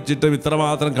കുർബാന അർപ്പിച്ചിട്ടും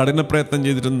ഇത്രമാത്രം കഠിന പ്രയത്നം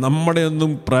ചെയ്തിട്ടും നമ്മുടെ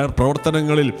ഒന്നും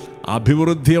പ്രവർത്തനങ്ങളിൽ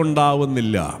അഭിവൃദ്ധി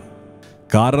ഉണ്ടാവുന്നില്ല?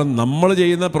 കാരണം നമ്മൾ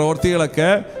ചെയ്യുന്ന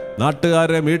പ്രവൃത്തികളൊക്കെ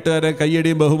നാട്ടുകാരെ വീട്ടുകാരെ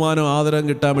കയ്യടിയും ബഹുമാനവും ആദരവും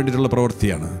കിട്ടാൻ വേണ്ടിയിട്ടുള്ള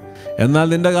പ്രവൃത്തിയാണ്. എന്നാൽ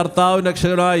നിന്റെ കർത്താവും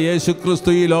രക്ഷകനായ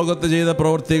യേശുക്രിസ്തു ഈ ലോകത്ത് ചെയ്ത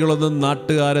പ്രവൃത്തികളൊന്നും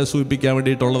നാട്ടുകാരെ സൂചിപ്പിക്കാൻ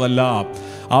വേണ്ടിയിട്ടുള്ളതല്ല.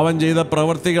 അവൻ ചെയ്ത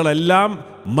പ്രവൃത്തികളെല്ലാം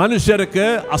മനുഷ്യർക്ക്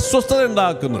അസ്വസ്ഥത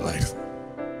ഉണ്ടാക്കുന്നതായിരുന്നു.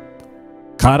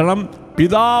 കാരണം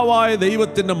പിതാവായ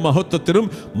ദൈവത്തിൻ്റെ മഹത്വത്തിനും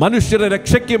മനുഷ്യരെ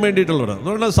രക്ഷയ്ക്കും വേണ്ടിയിട്ടുള്ളത്.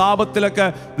 അതുകൊണ്ട് സാപത്തിലൊക്കെ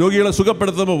രോഗികളെ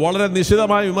സുഖപ്പെടുത്തുമ്പോൾ വളരെ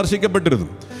നിശിതമായി വിമർശിക്കപ്പെട്ടിരുന്നു.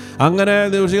 അങ്ങനെ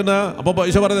വിമർശിക്കുന്ന അപ്പോൾ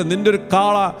പൈസ പറയുന്നത് നിന്റെ ഒരു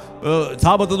കാള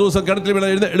സാപത്ത് ദിവസം കിണറ്റിൽ വീണ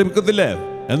എടുക്കത്തില്ലേ?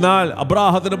 എന്നാൽ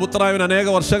അബ്രാഹത്തിൻ്റെ പുത്രനായവൻ അനേക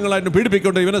വർഷങ്ങളായിട്ട്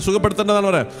പീഡിപ്പിക്കൊണ്ട് ഇവനെ സുഖപ്പെടുത്തേണ്ടതാണ്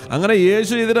പറയുന്നത്. അങ്ങനെ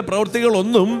യേശു ഇതിൻ്റെ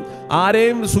പ്രവൃത്തികളൊന്നും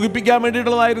ആരെയും സുഖിപ്പിക്കാൻ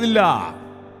വേണ്ടിയിട്ടുള്ളതായിരുന്നില്ല.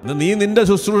 നീ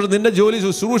നിന്റെ ജോലി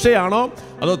ശുശ്രൂഷയാണോ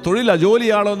അതോ തൊഴില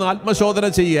ജോലിയാണോ എന്ന് ആത്മശോധന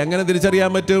ചെയ്യുക. എങ്ങനെ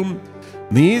തിരിച്ചറിയാൻ പറ്റും?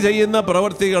 നീ ചെയ്യുന്ന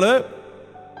പ്രവൃത്തികൾ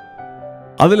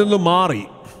അതിൽ നിന്നും മാറി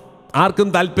ആർക്കും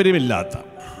താല്പര്യമില്ലാത്ത,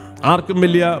 ആർക്കും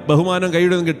വലിയ ബഹുമാനം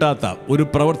കൈയിടൊന്നും കിട്ടാത്ത ഒരു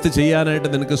പ്രവൃത്തി ചെയ്യാനായിട്ട്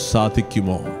നിനക്ക്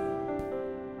സാധിക്കുമോ?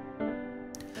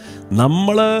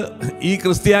 നമ്മൾ ഈ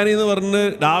ക്രിസ്ത്യാനി എന്ന് പറഞ്ഞ്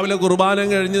രാവിലെ കുർബാന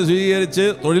കഴിഞ്ഞ് സ്വീകരിച്ച്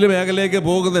തൊഴിൽ മേഖലയിലേക്ക്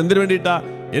പോകുന്നത് എന്തിനു വേണ്ടിയിട്ടാണ്?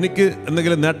 എനിക്ക്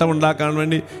എന്തെങ്കിലും നേട്ടമുണ്ടാക്കാൻ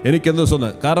വേണ്ടി, എനിക്കെന്ത്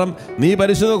സ്വന്തം. കാരണം നീ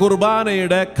പരിശുദ്ധ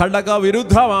കുർബാനയുടെ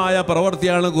ഘടകവിരുദ്ധമായ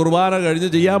പ്രവൃത്തിയാണ് കുർബാന കഴിഞ്ഞ്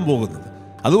ചെയ്യാൻ പോകുന്നത്.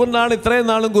 അതുകൊണ്ടാണ് ഇത്രയും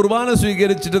നാളും കുർബാന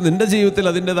സ്വീകരിച്ചിട്ട് നിന്റെ ജീവിതത്തിൽ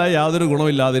അതിൻ്റെതായ യാതൊരു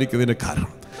ഗുണമില്ലാതിരിക്കുന്നതിന്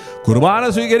കാരണം. കുർബാന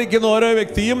സ്വീകരിക്കുന്ന ഓരോ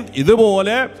വ്യക്തിയും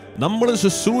ഇതുപോലെ നമ്മൾ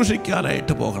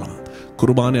ശുശ്രൂഷിക്കാനായിട്ട് പോകണം.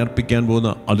 കുർബാന അർപ്പിക്കാൻ പോകുന്ന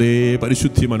അതേ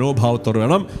പരിശുദ്ധി മനോഭാവത്തോടെ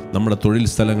വേണം നമ്മുടെ തൊഴിൽ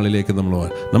സ്ഥലങ്ങളിലേക്ക് നമ്മൾ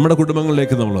പോകാൻ, നമ്മുടെ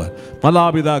കുടുംബങ്ങളിലേക്ക് നമ്മൾ പോകാൻ.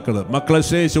 മാതാപിതാക്കൾ മക്കളെ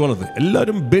സ്നേഹിച്ച് വളർത്ത്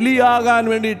എല്ലാവരും ബലിയാകാൻ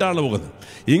വേണ്ടിയിട്ടാണ് പോകുന്നത്.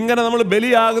 ഇങ്ങനെ നമ്മൾ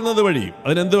ബലിയാകുന്നത് വഴി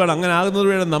അതിനെന്ത് വേണം? അങ്ങനെ ആകുന്നത്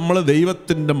വഴി നമ്മൾ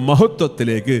ദൈവത്തിൻ്റെ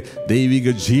മഹത്വത്തിലേക്ക്, ദൈവിക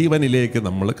ജീവനിലേക്ക്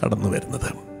നമ്മൾ കടന്നു വരുന്നത്.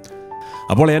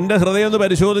 അപ്പോൾ എൻ്റെ ഹൃദയം ഒന്ന്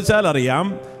പരിശോധിച്ചാൽ അറിയാം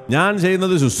ഞാൻ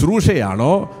ചെയ്യുന്നത്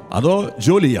ശുശ്രൂഷയാണോ അതോ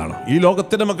ജോലിയാണോ? ഈ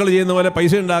ലോകത്തിൻ്റെ മക്കൾ ചെയ്യുന്ന പോലെ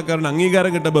പൈസ ഉണ്ടാക്കാറുണ്ട്,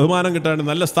 അംഗീകാരം കിട്ടുക, ബഹുമാനം കിട്ടാറുണ്ട്,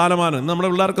 നല്ല സ്ഥാനമാനം. നമ്മുടെ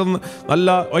പിള്ളേർക്കൊന്നും നല്ല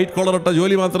വൈറ്റ് കോളർ ഇട്ട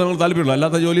ജോലി മാത്രമേ നമ്മൾ താല്പര്യമുള്ളൂ.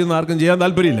 അല്ലാത്ത ജോലിയൊന്നും ആർക്കും ചെയ്യാൻ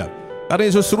താല്പര്യമില്ല. കാരണം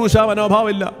ഈ ശുശ്രൂഷ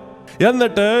മനോഭാവമില്ല.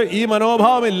 എന്നിട്ട് ഈ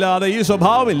മനോഭാവമില്ലാതെ, ഈ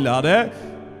സ്വഭാവമില്ലാതെ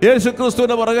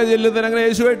യേശുക്രിസ്തുവിൻ്റെ പുറകെ ചെല്ലുന്നതിന് അങ്ങനെ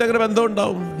യേശുവായിട്ട് അങ്ങനെ ബന്ധം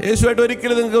ഉണ്ടാവും? യേശുവായിട്ട്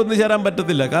ഒരിക്കലും നിങ്ങൾക്ക് ഒന്നും ചേരാൻ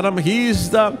പറ്റത്തില്ല. കാരണം ഹീസ്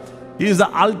ദ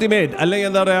അൾട്ടിമേറ്റ്, അല്ലെങ്കിൽ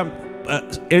എന്താ പറയുക,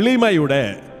 എളിമയുടെ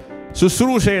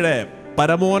ശുശ്രൂഷയുടെ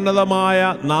പരമോന്നതമായ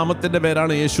നാമത്തിൻ്റെ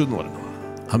പേരാണ് യേശു എന്ന് പറയുന്നത്.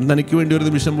 അവൻ തനിക്ക് വേണ്ടി ഒരു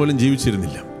നിമിഷം പോലും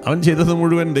ജീവിച്ചിരുന്നില്ല. അവൻ ചെയ്തത്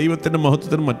മുഴുവൻ ദൈവത്തിൻ്റെ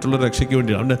മഹത്വത്തിനും മറ്റുള്ള രക്ഷയ്ക്ക്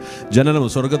വേണ്ടിയാണ്. അവൻ്റെ ജനനം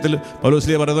സ്വർഗത്തിൽ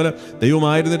പൗലോസ്ലീഹ പറയുന്ന പോലെ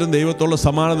ദൈവമായിരുന്നിട്ടും ദൈവത്തോടുള്ള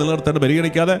സമാനം നിലനിർത്തേണ്ട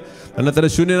പരിഗണിക്കാതെ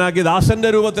തന്നെ ശൂന്യനാക്കി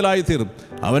ദാസൻ്റെ രൂപത്തിലായി തീരും.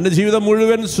 അവൻ്റെ ജീവിതം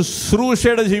മുഴുവൻ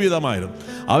ശുശ്രൂഷയുടെ ജീവിതമായിരുന്നു.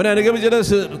 അവനെ അനുഗമിച്ചത്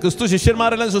ക്രിസ്തു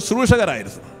ശിഷ്യന്മാരെല്ലാം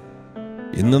ശുശ്രൂഷകരായിരുന്നു.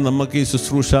 ഇന്ന് നമുക്ക് ഈ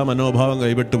ശുശ്രൂഷ മനോഭാവം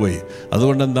കൈവിട്ടുപോയി.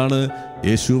 അതുകൊണ്ട് എന്താണ്?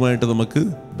 യേശുവുമായിട്ട് നമുക്ക്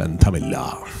ബന്ധമില്ല.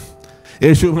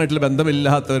 യേശുവുമായിട്ടുള്ള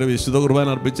ബന്ധമില്ലാത്തവരെ വിശുദ്ധ കുർബാന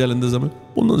അർപ്പിച്ചാൽ എന്ത് സമയം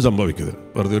ഒന്നും സംഭവിക്കരുത്,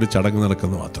 വെറുതെ ഒരു ചടങ്ങ്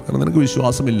നടക്കുന്ന മാത്രം. കാരണം നിനക്ക്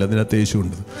വിശ്വാസമില്ല അതിനകത്ത് യേശു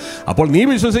ഉണ്ട്. അപ്പോൾ നീ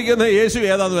വിശ്വസിക്കുന്ന യേശു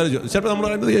ഏതാണെന്ന് വരെ ചിലപ്പോൾ നമ്മൾ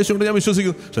പറയുന്നത് യേശു ഉണ്ട്, ഞാൻ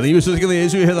വിശ്വസിക്കുന്നു. പക്ഷെ നീ വിശ്വസിക്കുന്ന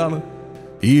യേശു ഏതാണ്?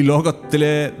 ഈ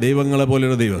ലോകത്തിലെ ദൈവങ്ങളെ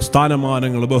പോലെയുള്ള ദൈവം,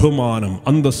 സ്ഥാനമാനങ്ങൾ, ബഹുമാനം,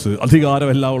 അന്തസ്സ്,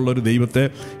 അധികാരം എല്ലാം ഉള്ളൊരു ദൈവത്തെ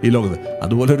ഈ ലോകത്ത്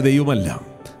അതുപോലെ ഒരു ദൈവമല്ല.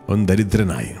 അവൻ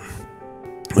ദരിദ്രനായി,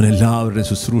 അവനെല്ലാവരുടെയും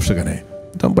ശുശ്രൂഷകനെ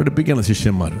താൻ പഠിപ്പിക്കണം.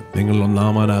 ശിഷ്യന്മാർ, നിങ്ങൾ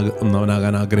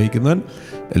ഒന്നാമനാകാൻ ആഗ്രഹിക്കുന്നവൻ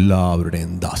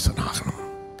എല്ലാവരുടെയും ദാസനാകണം.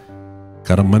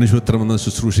 കാരണം മനുഷ്യത്വം എന്നത്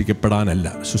ശുശ്രൂഷിക്കപ്പെടാനല്ല,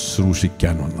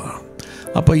 ശുശ്രൂഷിക്കാൻ വന്നതാണ്.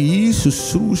 അപ്പോൾ ഈ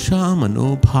ശുശ്രൂഷ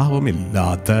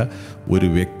മനോഭാവമില്ലാത്ത ഒരു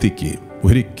വ്യക്തിക്ക്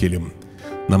ഒരിക്കലും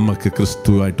നമുക്ക്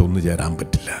ക്രിസ്തുവായിട്ട് ഒന്നു ചേരാൻ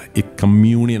പറ്റില്ല. ഈ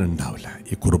കമ്മ്യൂണിയൻ ഉണ്ടാവില്ല.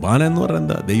 ഈ കുർബാന എന്ന്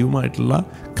പറയുന്നത് എന്താ? ദൈവമായിട്ടുള്ള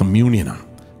കമ്മ്യൂണിയനാണ്,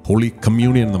 ഹോളി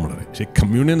കമ്മ്യൂണിയൻ നമ്മൾ പറയും. പക്ഷേ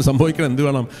കമ്മ്യൂണിയൻ സംഭവിക്കണം എന്ത്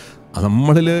വേണം?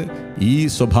 നമ്മളിൽ ഈ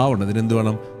സ്വഭാവമുണ്ട്. അതിനെന്ത്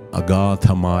വേണം?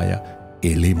 അഗാധമായ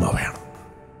എളിമ വേണം.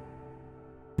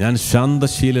 ഞാൻ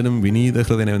ശാന്തശീലനും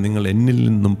വിനീതഹൃദയനും, നിങ്ങൾ എന്നിൽ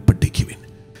നിന്നും പഠിക്കുവിൻ.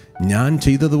 ഞാൻ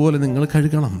ചെയ്തതുപോലെ നിങ്ങൾ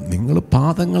കഴുകണം. നിങ്ങൾ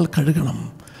പാദങ്ങൾ കഴുകണം.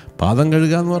 പാദം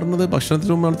കഴുകുക എന്ന് പറയുന്നത്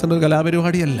ഭക്ഷണത്തിന് മുമ്പ് നടത്തേണ്ട ഒരു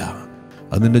കലാപരിപാടിയല്ല.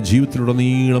 അതിൻ്റെ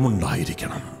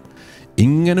ജീവിതത്തിലുടനീളമുണ്ടായിരിക്കണം.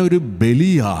 ഇങ്ങനെ ഒരു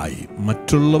ബലിയായി,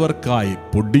 മറ്റുള്ളവർക്കായി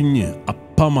പൊടിഞ്ഞ്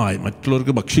അപ്പമായി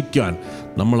മറ്റുള്ളവർക്ക് ഭക്ഷിക്കാൻ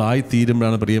നമ്മളായി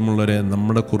തീരുമ്പോഴാണ് പ്രിയമുള്ളവരെ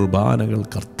നമ്മുടെ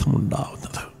കുർബാനകൾക്ക്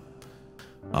അർത്ഥമുണ്ടാവുന്നത്.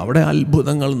 അവിടെ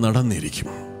അത്ഭുതങ്ങൾ നടന്നിരിക്കും.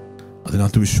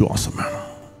 അതിനകത്ത് വിശ്വാസം വേണം.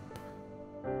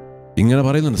 ഇങ്ങനെ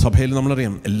പറയുന്നുണ്ട് സഭയിൽ.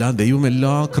 നമ്മളറിയാം ദൈവം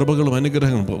എല്ലാ കൃപകളും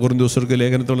അനുഗ്രഹങ്ങളും കൊരിന്ത്യർക്ക്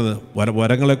ലേഖനത്തുള്ളത്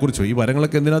വരങ്ങളെക്കുറിച്ച്. ഈ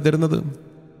വരങ്ങളൊക്കെ എന്തിനാണ് തരുന്നത്?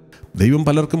 ദൈവം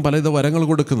പലർക്കും പലവിധ വരങ്ങൾ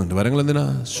കൊടുക്കുന്നുണ്ട്. വരങ്ങൾ എന്തിനാ?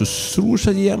 ശുശ്രൂഷ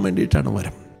ചെയ്യാൻ വേണ്ടിയിട്ടാണ്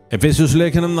വരം. എഫേസ്യസ്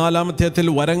ലേഖനം 4-ാം അധ്യായത്തിൽ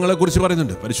വരങ്ങളെക്കുറിച്ച്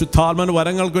പറയുന്നുണ്ട്. പരിശുദ്ധാത്മാവിന്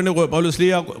വരങ്ങൾക്ക് വേണ്ടി പൗലോസ്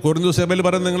കൊരിന്ത്യർ സഭയിൽ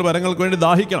പറയുന്നത് നിങ്ങൾ വരങ്ങൾക്ക് വേണ്ടി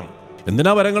ദാഹിക്കണം.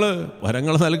 എന്തിനാ വരങ്ങൾ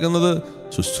നൽകുന്നത്?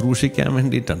 ശുശ്രൂഷിക്കാൻ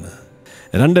വേണ്ടിയിട്ടാണ്.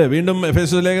 വീണ്ടും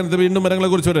എഫേസ്യസ് ലേഖനത്തിൽ വീണ്ടും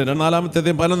വരങ്ങളെക്കുറിച്ച് പറയും. 4-ാം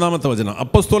അധ്യായം 11-ാമത്തെ വചനം.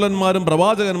 അപ്പോസ്തലന്മാരും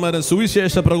പ്രവാചകന്മാരും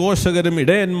സുവിശേഷ പ്രഘോഷകരും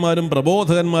ഇടയന്മാരും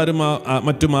പ്രബോധകന്മാരും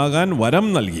മറ്റുമാകാൻ വരം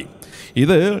നൽകി.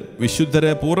 ഇത്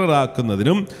വിശുദ്ധരെ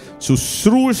പൂർണ്ണരാക്കുന്നതിനും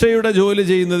ശുശ്രൂഷയുടെ ജോലി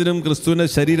ചെയ്യുന്നതിനും ക്രിസ്തുവിൻ്റെ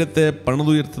ശരീരത്തെ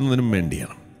പണിതുയർത്തുന്നതിനും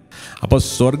വേണ്ടിയാണ്. അപ്പോൾ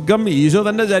സ്വർഗം ഈശോ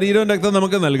തൻ്റെ ശരീരവും രക്തം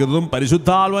നമുക്ക് നൽകുന്നതും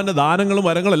പരിശുദ്ധാത്മാവിൻ്റെ ദാനങ്ങളും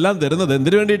വരങ്ങളും എല്ലാം തരുന്നത്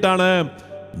എന്തിനു വേണ്ടിയിട്ടാണ്?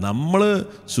 നമ്മൾ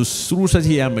ശുശ്രൂഷ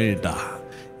ചെയ്യാൻ വേണ്ടിയിട്ടാണ്.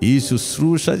 ഈ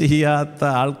ശുശ്രൂഷ ചെയ്യാത്ത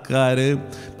ആൾക്കാർ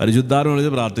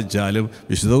പരിശുദ്ധാത്മാവിനെ പ്രാർത്ഥിച്ചാലും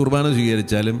വിശുദ്ധ കുർബാന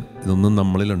സ്വീകരിച്ചാലും ഇതൊന്നും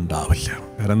നമ്മളിൽ ഉണ്ടാവില്ല.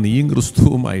 കാരണം നീയും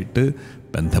ക്രിസ്തുവുമായിട്ട്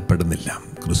ബന്ധപ്പെടുന്നില്ല.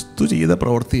 ക്രിസ്തു ചെയ്ത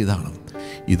പ്രവൃത്തി ഇതാണ്.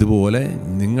 ഇതുപോലെ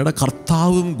നിങ്ങളുടെ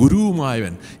കർത്താവും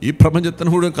ഗുരുവുമായവൻ, ഈ പ്രപഞ്ചത്തിന്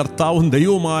മുഴുവൻ കർത്താവും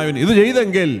ദൈവവുമായവൻ ഇത്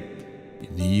ചെയ്തെങ്കിൽ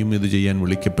നീയും ഇത് ചെയ്യാൻ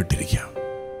വിളിക്കപ്പെട്ടിരിക്കുക.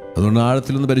 അതുകൊണ്ട്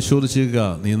ആഴത്തിലൊന്ന് പരിശോധിക്കുക.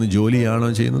 നീ ഇന്ന് ജോലിയാണോ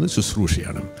ചെയ്യുന്നത്?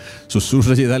 ശുശ്രൂഷയാണ്. ശുശ്രൂഷ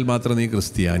ചെയ്താൽ മാത്രമേ നീ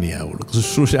ക്രിസ്ത്യാനിയാവുള്ളൂ.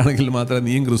 ശുശ്രൂഷയാണെങ്കിൽ മാത്രമേ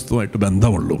നീയും ക്രിസ്തുവായിട്ട്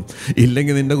ബന്ധമുള്ളൂ.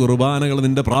 ഇല്ലെങ്കിൽ നിൻ്റെ കുർബാനകൾ,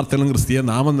 നിൻ്റെ പ്രാർത്ഥനകളും ക്രിസ്തീയ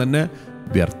നാമം തന്നെ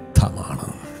വ്യർത്ഥമാണ്.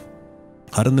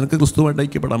 കാരണം നിനക്ക് ക്രിസ്തുവായിട്ട്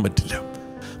ഐക്യപ്പെടാൻ പറ്റില്ല.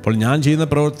 അപ്പോൾ ഞാൻ ചെയ്യുന്ന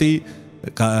പ്രവൃത്തി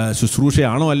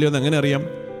ശുശ്രൂഷയാണോ അല്ലയോ എന്ന് എങ്ങനെ അറിയാം?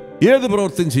 ഏത്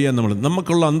പ്രവൃത്തിയും ചെയ്യാൻ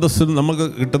നമുക്കുള്ള അന്തസ്സിനും നമുക്ക്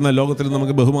കിട്ടുന്ന ലോകത്തിൽ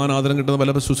നമുക്ക് ബഹുമാനാദരം കിട്ടുന്ന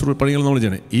പല ശുശ്രൂഷ പണികൾ നമ്മൾ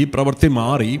ചെയ്യണം. ഈ പ്രവൃത്തി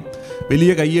മാറി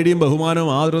വലിയ കയ്യടിയും ബഹുമാനവും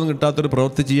ആദരവും കിട്ടാത്തൊരു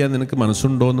പ്രവൃത്തി ചെയ്യാൻ നിനക്ക്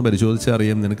മനസ്സുണ്ടോ എന്ന് പരിശോധിച്ചാൽ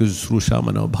അറിയാം നിനക്ക് ശുശ്രൂഷ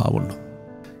മനോഭാവമുണ്ടോ.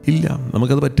 ഇല്ല,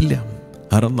 നമുക്കത് പറ്റില്ല.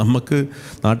 കാരണം നമുക്ക്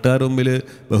നാട്ടുകാരുടെ മുമ്പിൽ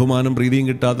ബഹുമാനം പ്രീതിയും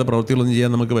കിട്ടാത്ത പ്രവൃത്തികളൊന്നും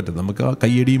ചെയ്യാൻ നമുക്ക് പറ്റും. നമുക്ക് ആ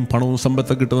കയ്യടിയും പണവും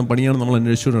സമ്പത്തൊക്കെ കിട്ടുന്ന പണിയാണ് നമ്മൾ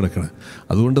അന്വേഷിച്ചുകൊണ്ട് നടക്കുന്നത്.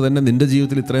 അതുകൊണ്ട് തന്നെ നിൻ്റെ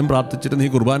ജീവിതത്തിൽ ഇത്രയും പ്രാർത്ഥിച്ചിട്ട് നീ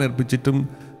കുർബാന അർപ്പിച്ചിട്ടും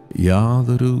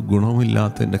യാതൊരു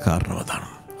ഗുണവുമില്ലാത്തതിൻ്റെ കാരണം അതാണ്.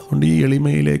 അതുകൊണ്ട് ഈ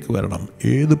എളിമയിലേക്ക് വരണം.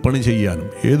 ഏത് പണി ചെയ്യാനും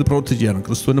ഏത് പ്രവൃത്തി ചെയ്യാനും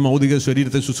ക്രിസ്തുവിൻ്റെ മൗതിക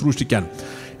ശരീരത്തെ ശുശ്രൂഷിക്കാൻ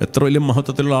എത്ര വലിയ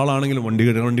മഹത്വത്തിലുള്ള ആളാണെങ്കിലും വണ്ടി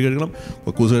കഴുകണം,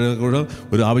 കക്കൂസ് കഴുകണം,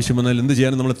 ഒരു ആവശ്യം വന്നാൽ എന്ത്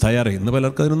ചെയ്യാനും നമ്മൾ തയ്യാറായി. ഇന്ന്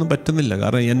പലർക്കും അതിനൊന്നും പറ്റുന്നില്ല.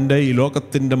 കാരണം എൻ്റെ ഈ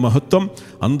ലോകത്തിൻ്റെ മഹത്വം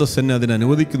അന്തസ്സ് എന്നെ അതിന്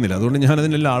അനുവദിക്കുന്നില്ല. അതുകൊണ്ട് ഞാൻ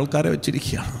അതിനെല്ലാം ആൾക്കാരെ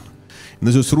വെച്ചിരിക്കുകയാണ്.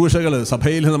 ഇന്ന് ശുശ്രൂഷകൾ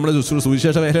സഭയിൽ നമ്മുടെ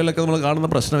സുവിശേഷ വേലയിലൊക്കെ നമ്മൾ കാണുന്ന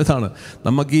പ്രശ്നം ഇതാണ്.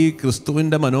 നമുക്ക് ഈ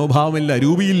ക്രിസ്തുവിൻ്റെ മനോഭാവമില്ല,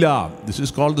 രൂപിയില്ല. This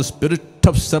is called the spirit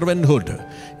of സെർവൻറ്ഹുഡ്.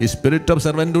 ഈ സ്പിരിറ്റ് ഓഫ്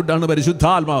സെർവൻറ്ഹുഡ് ആണ്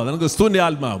പരിശുദ്ധാത്മാവ്. നമുക്ക് ക്രിസ്തുവിൻ്റെ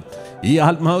ആത്മാവ്. ഈ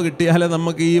ആത്മാവ് കിട്ടിയാലേ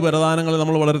നമുക്ക് ഈ വരദാനങ്ങൾ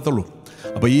നമ്മൾ വളരത്തുള്ളൂ.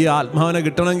 അപ്പോൾ ഈ ആത്മാവിനെ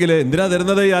കിട്ടണമെങ്കിൽ എന്തിനാ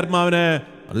തരുന്നത്? ഈ ആത്മാവിനെ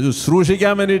അത്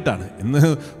ശുശ്രൂഷിക്കാൻ വേണ്ടിയിട്ടാണ്. ഇന്ന്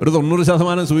ഒരു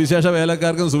 90% സുവിശേഷ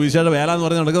വേലക്കാർക്കും സുവിശേഷ വേല എന്ന്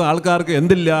പറഞ്ഞ് നടക്കുന്ന ആൾക്കാർക്ക്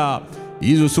എന്തില്ല?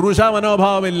 ഈ ശുശ്രൂഷ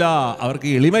മനോഭാവമില്ല, അവർക്ക്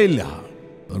എളിമയില്ല.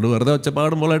 അതുകൊണ്ട് വെറുതെ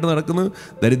ഒച്ചപ്പാടുമ്പോളായിട്ട് നടക്കുന്നത്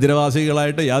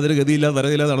ദരിദ്രവാസികളായിട്ട് യാതൊരു ഗതിയില്ലാതെ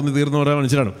തരയില്ലാതെ നടന്നു തീർന്ന കുറേ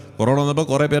മനുഷ്യരാണ്. കൊറോണ വന്നപ്പോൾ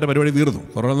കുറേ പേരെ പരിപാടി തീർന്നു.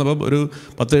 കൊറോണ വന്നപ്പോൾ ഒരു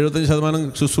 10-75%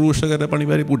 ശുശ്രൂഷകരെ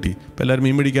പണിവാരി പൂട്ടി. ഇപ്പോൾ എല്ലാവരും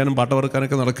മീൻ പിടിക്കാനും പാട്ട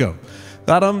വറുക്കാനൊക്കെ നടക്കുകയാണ്.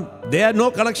 കാരണം they are no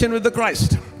connection with the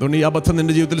Christ. അതുകൊണ്ട് ഈ അബദ്ധം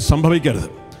നിൻ്റെ ജീവിതത്തിൽ സംഭവിക്കരുത്.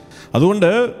 അതുകൊണ്ട്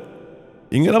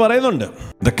ഇങ്ങനെ പറയുന്നുണ്ട്,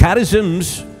 the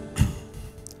കാരിസംസ്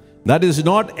that is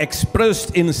not expressed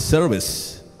in service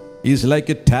is like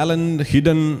a talent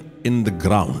hidden in the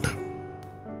ground.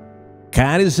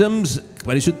 കാരിസംസ്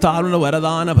പരിശുദ്ധാത്മാവിന്റെ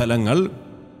വരദാന ഫലങ്ങൾ,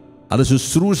 അത്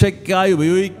ശുശ്രൂഷയ്ക്കായി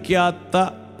ഉപയോഗിക്കാത്ത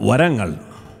വരങ്ങൾ.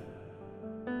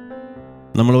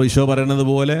 നമ്മൾ ഈശോ പറയുന്നത്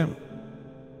പോലെ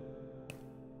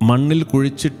മണ്ണിൽ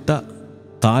കുഴിച്ചിട്ട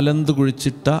താലന്ത്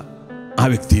കുഴിച്ചിട്ട ആ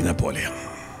വ്യക്തിനെ പോലെയാണ്.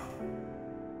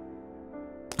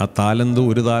 ആ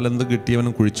ഒരു താലന്ത് കിട്ടിയവൻ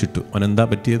കുഴിച്ചിട്ടു. അവൻ എന്താ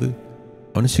പറ്റിയത്?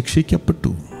 അവൻ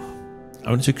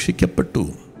ശിക്ഷിക്കപ്പെട്ടു.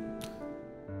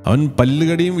 അവൻ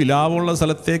പല്ലുകടിയും വിലാപമുള്ള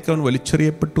സ്ഥലത്തേക്ക് അവൻ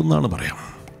വലിച്ചെറിയപ്പെട്ടു എന്നാണ് പറയാം.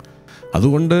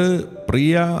 അതുകൊണ്ട്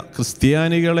പ്രിയ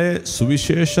ക്രിസ്ത്യാനികളെ,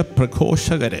 സുവിശേഷ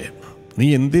പ്രഘോഷകരെ, നീ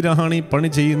എന്തിനാണ് ഈ പണി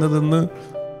ചെയ്യുന്നതെന്ന്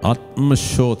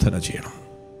ആത്മശോധന ചെയ്യണം.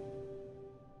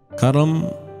 കാരണം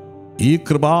ഈ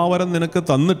കൃപാവരം നിനക്ക്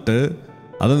തന്നിട്ട്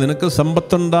അത് നിനക്ക്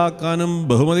സമ്പത്തുണ്ടാക്കാനും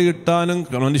ബഹുമതി കിട്ടാനും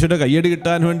മനുഷ്യരുടെ കയ്യടി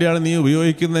കിട്ടാനും വേണ്ടിയാണ് നീ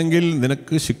ഉപയോഗിക്കുന്നതെങ്കിൽ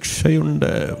നിനക്ക്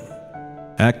ശിക്ഷയുണ്ട്.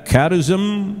 A charism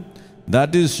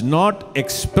that is not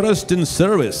expressed in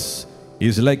service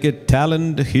is like a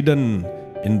talent hidden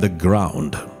in the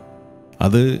ground.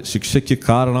 അത് ശിക്ഷയ്ക്ക്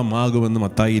കാരണമാകുമെന്ന്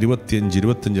മത്തായി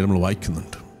 25:25 നമ്മൾ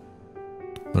വായിക്കുന്നുണ്ട്.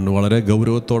 അതുകൊണ്ട് വളരെ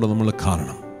ഗൗരവത്തോടെ നമ്മൾ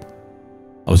കാണണം.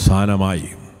 അവസാനമായി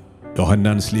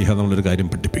യോഹന്നാൻ ശ്ലീഹ നമ്മളൊരു കാര്യം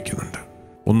പഠിപ്പിക്കുന്നുണ്ട്.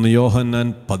 1 യോഹന്നാൻ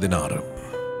 16.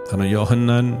 കാരണം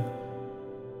യോഹന്നാൻ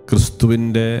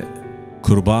ക്രിസ്തുവിൻ്റെ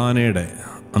കുർബാനയുടെ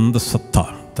അന്തസത്ത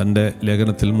തൻ്റെ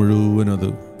ലേഖനത്തിൽ മുഴുവനും അത്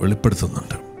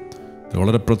വെളിപ്പെടുത്തുന്നുണ്ട്.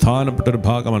 വളരെ പ്രധാനപ്പെട്ടൊരു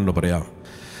ഭാഗമാണെന്ന് പറയാം.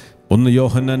 1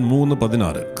 യോഹന്നാൻ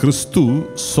 3:16. ക്രിസ്തു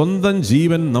സ്വന്തം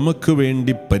ജീവൻ നമുക്ക്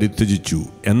വേണ്ടി പരിത്യജിച്ചു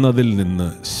എന്നതിൽ നിന്ന്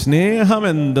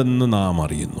സ്നേഹമെന്തെന്ന് നാം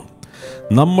അറിയുന്നു.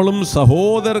 നമ്മളും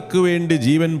സഹോദരർക്ക് വേണ്ടി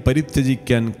ജീവൻ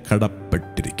പരിത്യജിക്കാൻ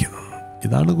കടപ്പെട്ടിരിക്കുന്നു.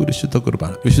 ഇതാണ് വിശുദ്ധ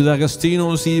കുർബാന. വിശുദ്ധ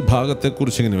അഗസ്തീനോസ് ഈ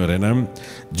ഭാഗത്തെക്കുറിച്ച് ഇങ്ങനെ പറയണം.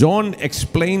 John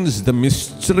explains the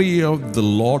mystery of the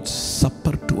Lord's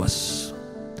supper to us.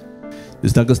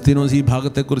 വിശുദ്ധ അഗസ്തീനോസ് ഈ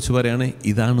ഭാഗത്തെക്കുറിച്ച് പറയാണ്,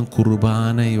 ഇതാണ്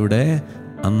കുർബാനയുടെ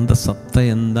അന്തസത്ത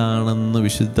എന്താണെന്ന്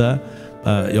വിശുദ്ധ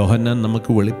യോഹന്നാൻ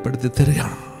നമുക്ക് വെളിപ്പെടുത്തി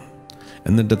തരികയാണ്.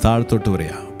 എന്നിട്ട് താഴ്ത്തോട്ട്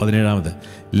പറയുക 17.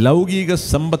 ലൗകിക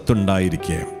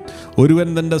സമ്പത്തുണ്ടായിരിക്കെ ഒരുവൻ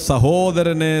തൻ്റെ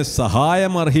സഹോദരനെ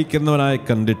സഹായം അർഹിക്കുന്നവനായി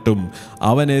കണ്ടിട്ടും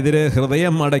അവനെതിരെ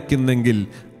ഹൃദയം അടയ്ക്കുന്നെങ്കിൽ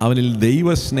അവനിൽ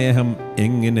ദൈവസ്നേഹം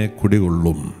എങ്ങനെ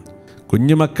കുടികൊള്ളും?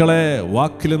 കുഞ്ഞുമക്കളെ,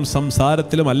 വാക്കിലും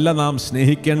സംസാരത്തിലും അല്ല നാം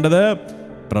സ്നേഹിക്കേണ്ടത്,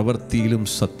 പ്രവൃത്തിയിലും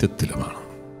സത്യത്തിലുമാണ്.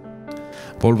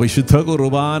 അപ്പോൾ വിശുദ്ധ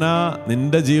കുർബാന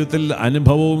നിൻ്റെ ജീവിതത്തിൽ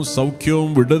അനുഭവവും സൗഖ്യവും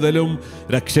വിടുതലും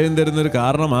രക്ഷയും തരുന്നൊരു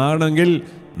കാരണമാണെങ്കിൽ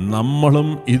നമ്മളും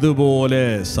ഇതുപോലെ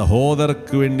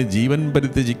സഹോദരർക്ക് വേണ്ടി ജീവൻ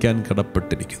പരിത്യജിക്കാൻ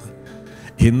കടപ്പെട്ടിരിക്കുന്നു.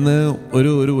 ഇന്ന്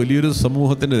ഒരു വലിയൊരു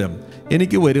സമൂഹത്തിൻ്റെ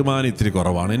എനിക്ക് വരുമാനം ഇത്തിരി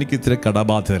കുറവാണ്, എനിക്ക് ഇത്തിരി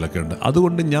കടബാധ്യതകളൊക്കെ ഉണ്ട്,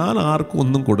 അതുകൊണ്ട് ഞാൻ ആർക്കും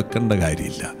ഒന്നും കൊടുക്കേണ്ട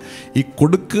കാര്യമില്ല. ഈ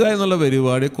കൊടുക്കുക എന്നുള്ള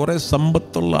പരിപാടി കുറേ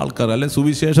സമ്പത്തുള്ള ആൾക്കാർ, അല്ലെങ്കിൽ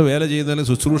സുവിശേഷ വേല ചെയ്യുന്നതിലും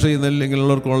ശുശ്രൂഷ ചെയ്യുന്നതിലും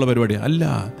ഇങ്ങനെയുള്ളവർക്കുള്ള പരിപാടി അല്ല.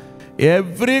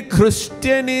 Every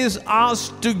Christian is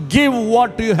asked to give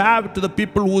what you have to the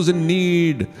people who is in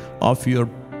need of your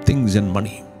things and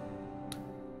money.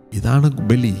 ഇതാണ്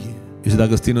ബലി. വിശുദ്ധ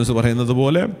അഗസ്തീനോസ് പറയുന്നത്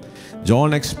പോലെ John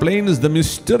explains the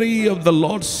mystery of the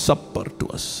Lord's supper to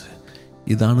us.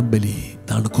 ഇതാണ് ബലി,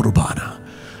 ഇതാണ് കുർബാന.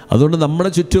 അതുകൊണ്ട്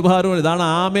നമ്മുടെ ചുറ്റുപാടും ഇതാണ്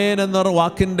ആമേൻ എന്ന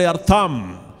വാക്കിൻ്റെ അർത്ഥം.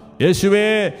 യേശുവേ,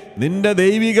 നിന്റെ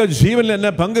ദൈവിക ജീവനിൽ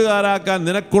എന്നെ പങ്കുകാരാക്കാൻ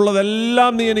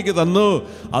നിനക്കുള്ളതെല്ലാം നീ എനിക്ക് തന്നു.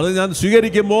 അത് ഞാൻ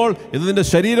സ്വീകരിക്കുമ്പോൾ ഇത് നിന്റെ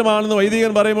ശരീരമാണെന്ന്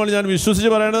വൈദികൻ പറയുമ്പോൾ ഞാൻ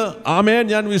വിശ്വസിച്ച് പറയണത് ആമേൻ,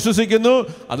 ഞാൻ വിശ്വസിക്കുന്നു.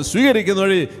 അത് സ്വീകരിക്കുന്ന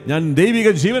വഴി ഞാൻ ദൈവിക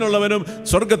ജീവനുള്ളവനും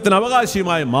സ്വർഗത്തിന്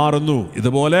അവകാശിയുമായി മാറുന്നു.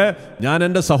 ഇതുപോലെ ഞാൻ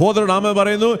എൻ്റെ സഹോദരൻ ആമേൻ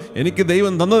പറയുന്നു, എനിക്ക്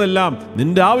ദൈവം തന്നതെല്ലാം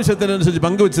നിന്റെ ആവശ്യത്തിനനുസരിച്ച്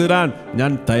പങ്കുവെച്ച് തരാൻ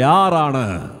ഞാൻ തയ്യാറാണ്.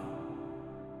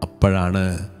 അപ്പോഴാണ്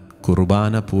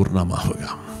കുർബാന പൂർണ്ണമാവുക.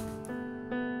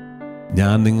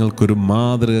 ഞാൻ നിങ്ങൾക്കൊരു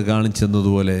മാതൃക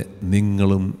കാണിച്ചെന്നതുപോലെ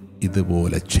നിങ്ങളും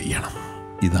ഇതുപോലെ ചെയ്യണം.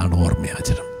 ഇതാണ്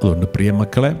ഓർമ്മയാചരണം. അതുകൊണ്ട് പ്രിയ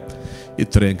മക്കളെ,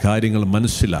 ഇത്രയും കാര്യങ്ങൾ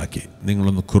മനസ്സിലാക്കി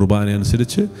നിങ്ങളൊന്ന് കുർബാന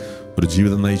അനുസരിച്ച് ഒരു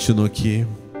ജീവിതം നയിച്ചു നോക്കിയേ.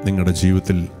 നിങ്ങളുടെ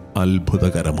ജീവിതത്തിൽ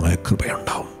അത്ഭുതകരമായ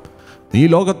കൃപയുണ്ടാവും. നീ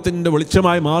ലോകത്തിൻ്റെ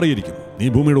വെളിച്ചമായി മാറിയിരിക്കും. നീ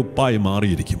ഭൂമിയുടെ ഉപ്പായി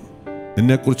മാറിയിരിക്കും.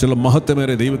 നിന്നെക്കുറിച്ചുള്ള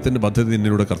മഹത്വമേറെ ദൈവത്തിൻ്റെ പദ്ധതി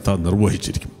നിന്നിലൂടെ കർത്താവ്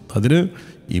നിർവഹിച്ചിരിക്കും. അതിന്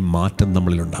ഈ മാറ്റം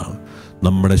നമ്മളിലുണ്ടാകും.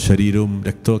 നമ്മുടെ ശരീരവും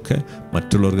രക്തമൊക്കെ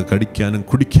മറ്റുള്ളവർക്ക് കടിക്കാനും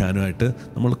കുടിക്കാനുമായിട്ട്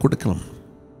നമ്മൾ കൊടുക്കണം.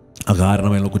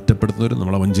 അകാരണമായി കുറ്റപ്പെടുത്തുന്നവരും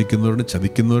നമ്മളെ വഞ്ചിക്കുന്നവരുണ്ട്,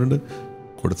 ചതിക്കുന്നവരുണ്ട്.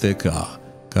 കൊടുത്തേക്കുക.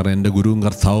 കാരണം എൻ്റെ ഗുരുവും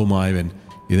കർത്താവുമായവൻ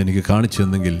ഇതെനിക്ക് കാണിച്ചു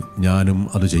തന്നെങ്കിൽ ഞാനും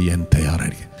അത് ചെയ്യാൻ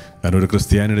തയ്യാറായിരിക്കും. കാരണം ഒരു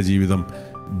ക്രിസ്ത്യാനിയുടെ ജീവിതം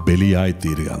ബലിയായി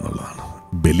തീരുക എന്നുള്ളതാണ്.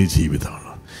 ബലി ജീവിതമാണ്.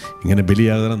 ഇങ്ങനെ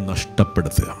ബലിയാകാതെ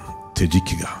നഷ്ടപ്പെടുത്തുക,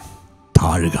 ത്യജിക്കുക,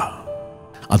 താഴുക.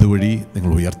 അതുവഴി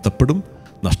നിങ്ങൾ ഉയർത്തപ്പെടും.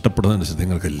 നഷ്ടപ്പെടുന്നതനുസരിച്ച്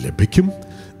നിങ്ങൾക്ക് ലഭിക്കും.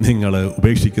 നിങ്ങൾ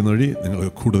ഉപേക്ഷിക്കുന്ന വഴി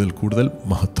നിങ്ങൾക്ക് കൂടുതൽ കൂടുതൽ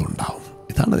മഹത്വം ഉണ്ടാവും.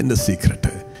 ഇതാണ് അതിൻ്റെ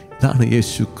സീക്രട്ട്. ഇതാണ്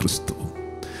യേശു ക്രിസ്തു.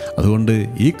 അതുകൊണ്ട്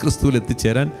ഈ ക്രിസ്തുവിൽ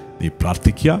എത്തിച്ചേരാൻ നീ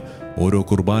പ്രാർത്ഥിക്കുക. ഓരോ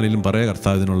കുർബാനയിലും പറയുക,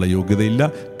 കർത്താവ് ഇതിനുള്ള യോഗ്യതയില്ല,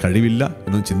 കഴിവില്ല,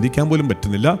 എന്നൊന്നും ചിന്തിക്കാൻ പോലും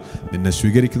പറ്റുന്നില്ല. നിന്നെ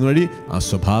സ്വീകരിക്കുന്ന വഴി ആ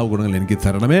സ്വഭാവ ഗുണങ്ങൾ എനിക്ക്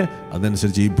തരണമേ.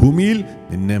 അതനുസരിച്ച് ഈ ഭൂമിയിൽ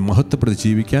നിന്നെ മഹത്വപ്പെടുത്തി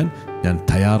ജീവിക്കാൻ ഞാൻ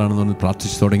തയ്യാറാണെന്ന്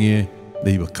പ്രാർത്ഥിച്ചു തുടങ്ങിയേ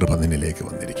ദൈവകൃപ നിന്നിലേക്ക്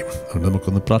വന്നിരിക്കും. അതുകൊണ്ട്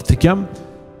നമുക്കൊന്ന് പ്രാർത്ഥിക്കാം.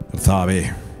 കർത്താവേ,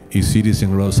 ഈ സീരീസ്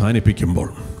ഞങ്ങൾ അവസാനിപ്പിക്കുമ്പോൾ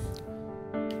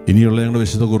ഇനിയുള്ള ഞങ്ങളുടെ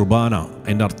വിശുദ്ധ കുർബാന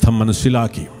അതിൻ്റെ അർത്ഥം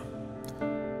മനസ്സിലാക്കി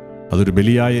അതൊരു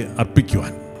ബലിയായി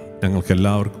അർപ്പിക്കുവാൻ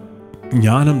ഞങ്ങൾക്കെല്ലാവർക്കും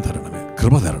ജ്ഞാനം തരണമേ,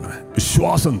 കൃപ തരണമേ,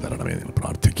 വിശ്വാസം തരണമേ നിങ്ങൾ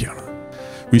പ്രാർത്ഥിക്കുകയാണ്.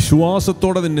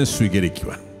 വിശ്വാസത്തോടെ നിന്നെ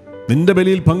സ്വീകരിക്കുവാൻ, നിന്റെ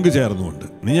ബലിയിൽ പങ്കുചേർന്നുകൊണ്ട്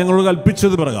നീ ഞങ്ങളോട്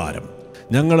കൽപ്പിച്ചത് പ്രകാരം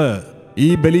ഞങ്ങൾ ഈ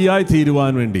ബലിയായി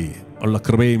തീരുവാൻ വേണ്ടി ഉള്ള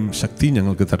കൃപയും ശക്തിയും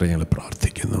ഞങ്ങൾക്ക് തരാൻ ഞങ്ങൾ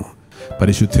പ്രാർത്ഥിക്കുന്നു.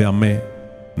 പരിശുദ്ധ അമ്മേ,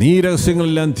 നീ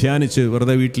രഹസ്യങ്ങളെല്ലാം ധ്യാനിച്ച്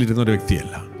വെറുതെ വീട്ടിലിരുന്ന ഒരു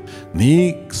വ്യക്തിയല്ല. നീ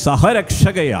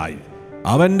സഹരക്ഷകയായി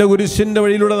അവൻ്റെ കുരിശിൻ്റെ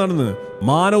വഴിയിലൂടെ നടന്ന്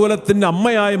മാനകുലത്തിൻ്റെ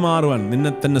അമ്മയായി മാറുവാൻ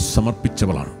നിന്നെ തന്നെ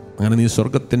സമർപ്പിച്ചവളാണ്. അങ്ങനെ നീ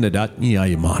സ്വർഗത്തിൻ്റെ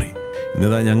രാജ്ഞിയായി മാറി.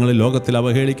 ഇന്നതാ ഞങ്ങൾ ലോകത്തിൽ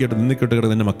അവഹേളിക്കട്ട് നിന്നിക്കട്ട്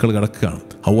കിടന്ന് നിൻ്റെ മക്കൾ കിടക്കുകയാണ്.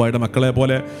 ഹൗവയുടെ മക്കളെ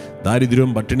പോലെ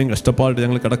ദാരിദ്ര്യവും പട്ടിണിയും കഷ്ടപ്പാടായിട്ട്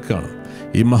ഞങ്ങൾ കിടക്കുകയാണ്.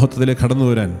 ഈ മഹത്വത്തിലേക്ക് കടന്നു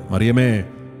വരാൻ മറിയമേ,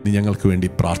 നീ ഞങ്ങൾക്ക് വേണ്ടി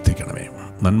പ്രാർത്ഥിക്കണമേ.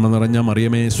 നന്മ നിറഞ്ഞ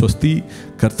മറിയമേ സ്വസ്തി,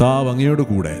 കർത്താവ് അങ്ങയോട്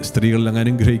കൂടെ സ്ത്രീകളിൽ അങ്ങ്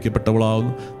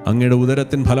അനുഗ്രഹിക്കപ്പെട്ടവളാവുന്നു. അങ്ങയുടെ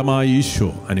ഉദരത്തിൻ ഫലമായി ഈശോ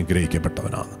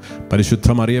അനുഗ്രഹിക്കപ്പെട്ടവനാണ്. പരിശുദ്ധ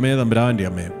മറിയമേ തമ്പുരാൻ്റെ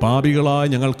അമ്മേ, പാപികളായ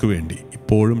ഞങ്ങൾക്ക് വേണ്ടി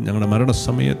ഇപ്പോഴും ഞങ്ങളുടെ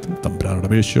മരണസമയത്തും തമ്പുരാനോട്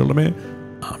അപേക്ഷിച്ചുകൊള്ളണമേ.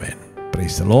 ആമേൻ.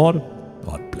 Praise the Lord.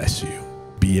 God bless you.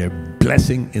 Be a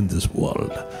blessing in this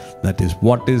world. That is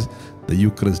what is the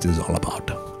Eucharist is all about.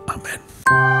 Amen.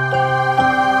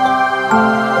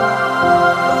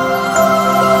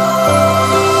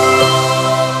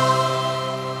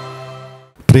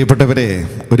 പ്രിയപ്പെട്ടവരെ,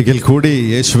 ഒരിക്കൽ കൂടി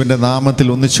യേശുവിൻ്റെ നാമത്തിൽ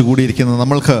ഒന്നിച്ചു കൂടിയിരിക്കുന്ന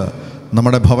നമ്മൾക്ക്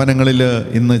നമ്മുടെ ഭവനങ്ങളിൽ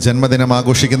ഇന്ന് ജന്മദിനം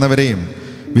ആഘോഷിക്കുന്നവരെയും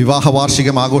വിവാഹ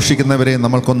വാർഷികം ആഘോഷിക്കുന്നവരെയും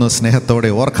നമ്മൾക്കൊന്ന്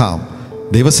സ്നേഹത്തോടെ ഓർക്കാം.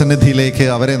 ദൈവസന്നിധിയിലേക്ക്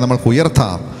അവരെ നമ്മൾക്ക്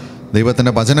ഉയർത്താം.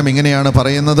 ദൈവത്തിൻ്റെ വചനം ഇങ്ങനെയാണ്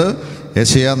പറയുന്നത്.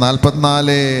 യെശയ്യാ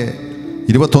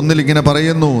 44:21 ഇങ്ങനെ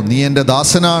പറയുന്നു, നീ എൻ്റെ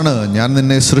ദാസനാണ്, ഞാൻ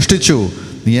നിന്നെ സൃഷ്ടിച്ചു,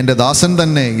 നീ എൻ്റെ ദാസൻ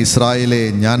തന്നെ, ഇസ്രായേലേ,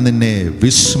 ഞാൻ നിന്നെ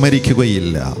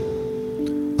വിസ്മരിക്കുകയില്ല.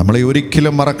 നമ്മളെ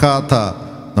ഒരിക്കലും മറക്കാത്ത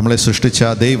നമ്മളെ സൃഷ്ടിച്ച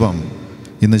ദൈവം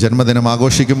ഇന്ന് ജന്മദിനം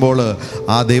ആഘോഷിക്കുമ്പോൾ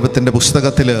ആ ദൈവത്തിൻ്റെ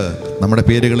പുസ്തകത്തിൽ നമ്മുടെ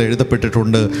പേരുകൾ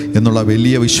എഴുതപ്പെട്ടിട്ടുണ്ട് എന്നുള്ള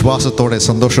വലിയ വിശ്വാസത്തോടെ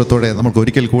സന്തോഷത്തോടെ നമുക്ക്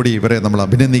ഒരിക്കൽ കൂടി ഇവരെ നമ്മൾ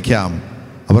അഭിനന്ദിക്കാം.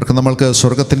 അവർക്ക് നമ്മൾക്ക്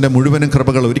സ്വർഗത്തിൻ്റെ മുഴുവനും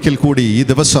കൃപകൾ ഒരിക്കൽ കൂടി ഈ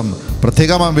ദിവസം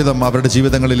പ്രത്യേകമാം വിധം അവരുടെ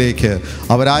ജീവിതങ്ങളിലേക്ക്,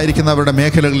 അവരായിരിക്കുന്ന അവരുടെ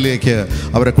മേഖലകളിലേക്ക്,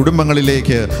 അവരുടെ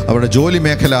കുടുംബങ്ങളിലേക്ക്, അവരുടെ ജോലി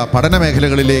മേഖല, പഠന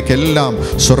മേഖലകളിലേക്കെല്ലാം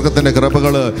സ്വർഗത്തിൻ്റെ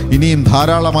കൃപകൾ ഇനിയും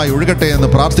ധാരാളമായി ഒഴുകട്ടെ എന്ന്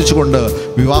പ്രാർത്ഥിച്ചുകൊണ്ട്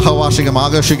വിവാഹ വാർഷികം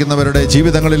ആഘോഷിക്കുന്നവരുടെ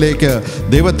ജീവിതങ്ങളിലേക്ക്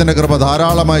ദൈവത്തിൻ്റെ കൃപ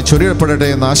ധാരാളമായി ചൊരിയപ്പെടട്ടെ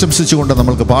എന്ന് ആശംസിച്ചുകൊണ്ട്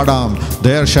നമ്മൾക്ക് പാടാം.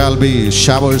 There shall be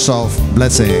showers of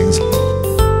blessings.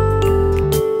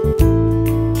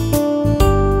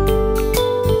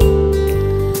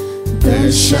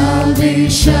 There shall be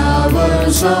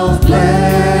showers of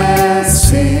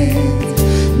blessing.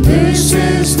 This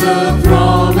is the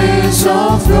promise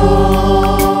of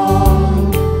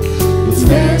God.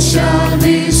 There shall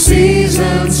be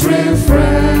seasons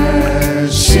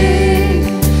refreshing,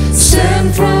 sent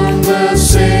from the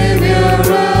Savior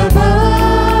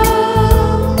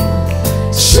above.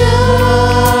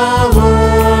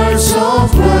 Showers of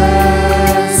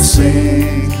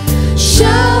blessing,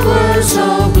 showers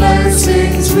of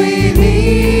blessings we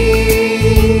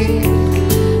need.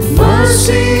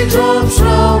 Mercy drops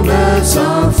round us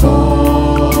are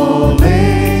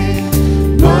falling,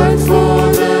 but for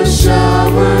the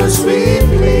showers we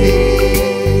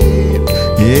plead.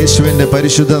 യേശുവിൻ്റെ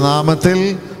പരിശുദ്ധ നാമത്തിൽ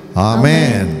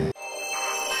ആമേൻ.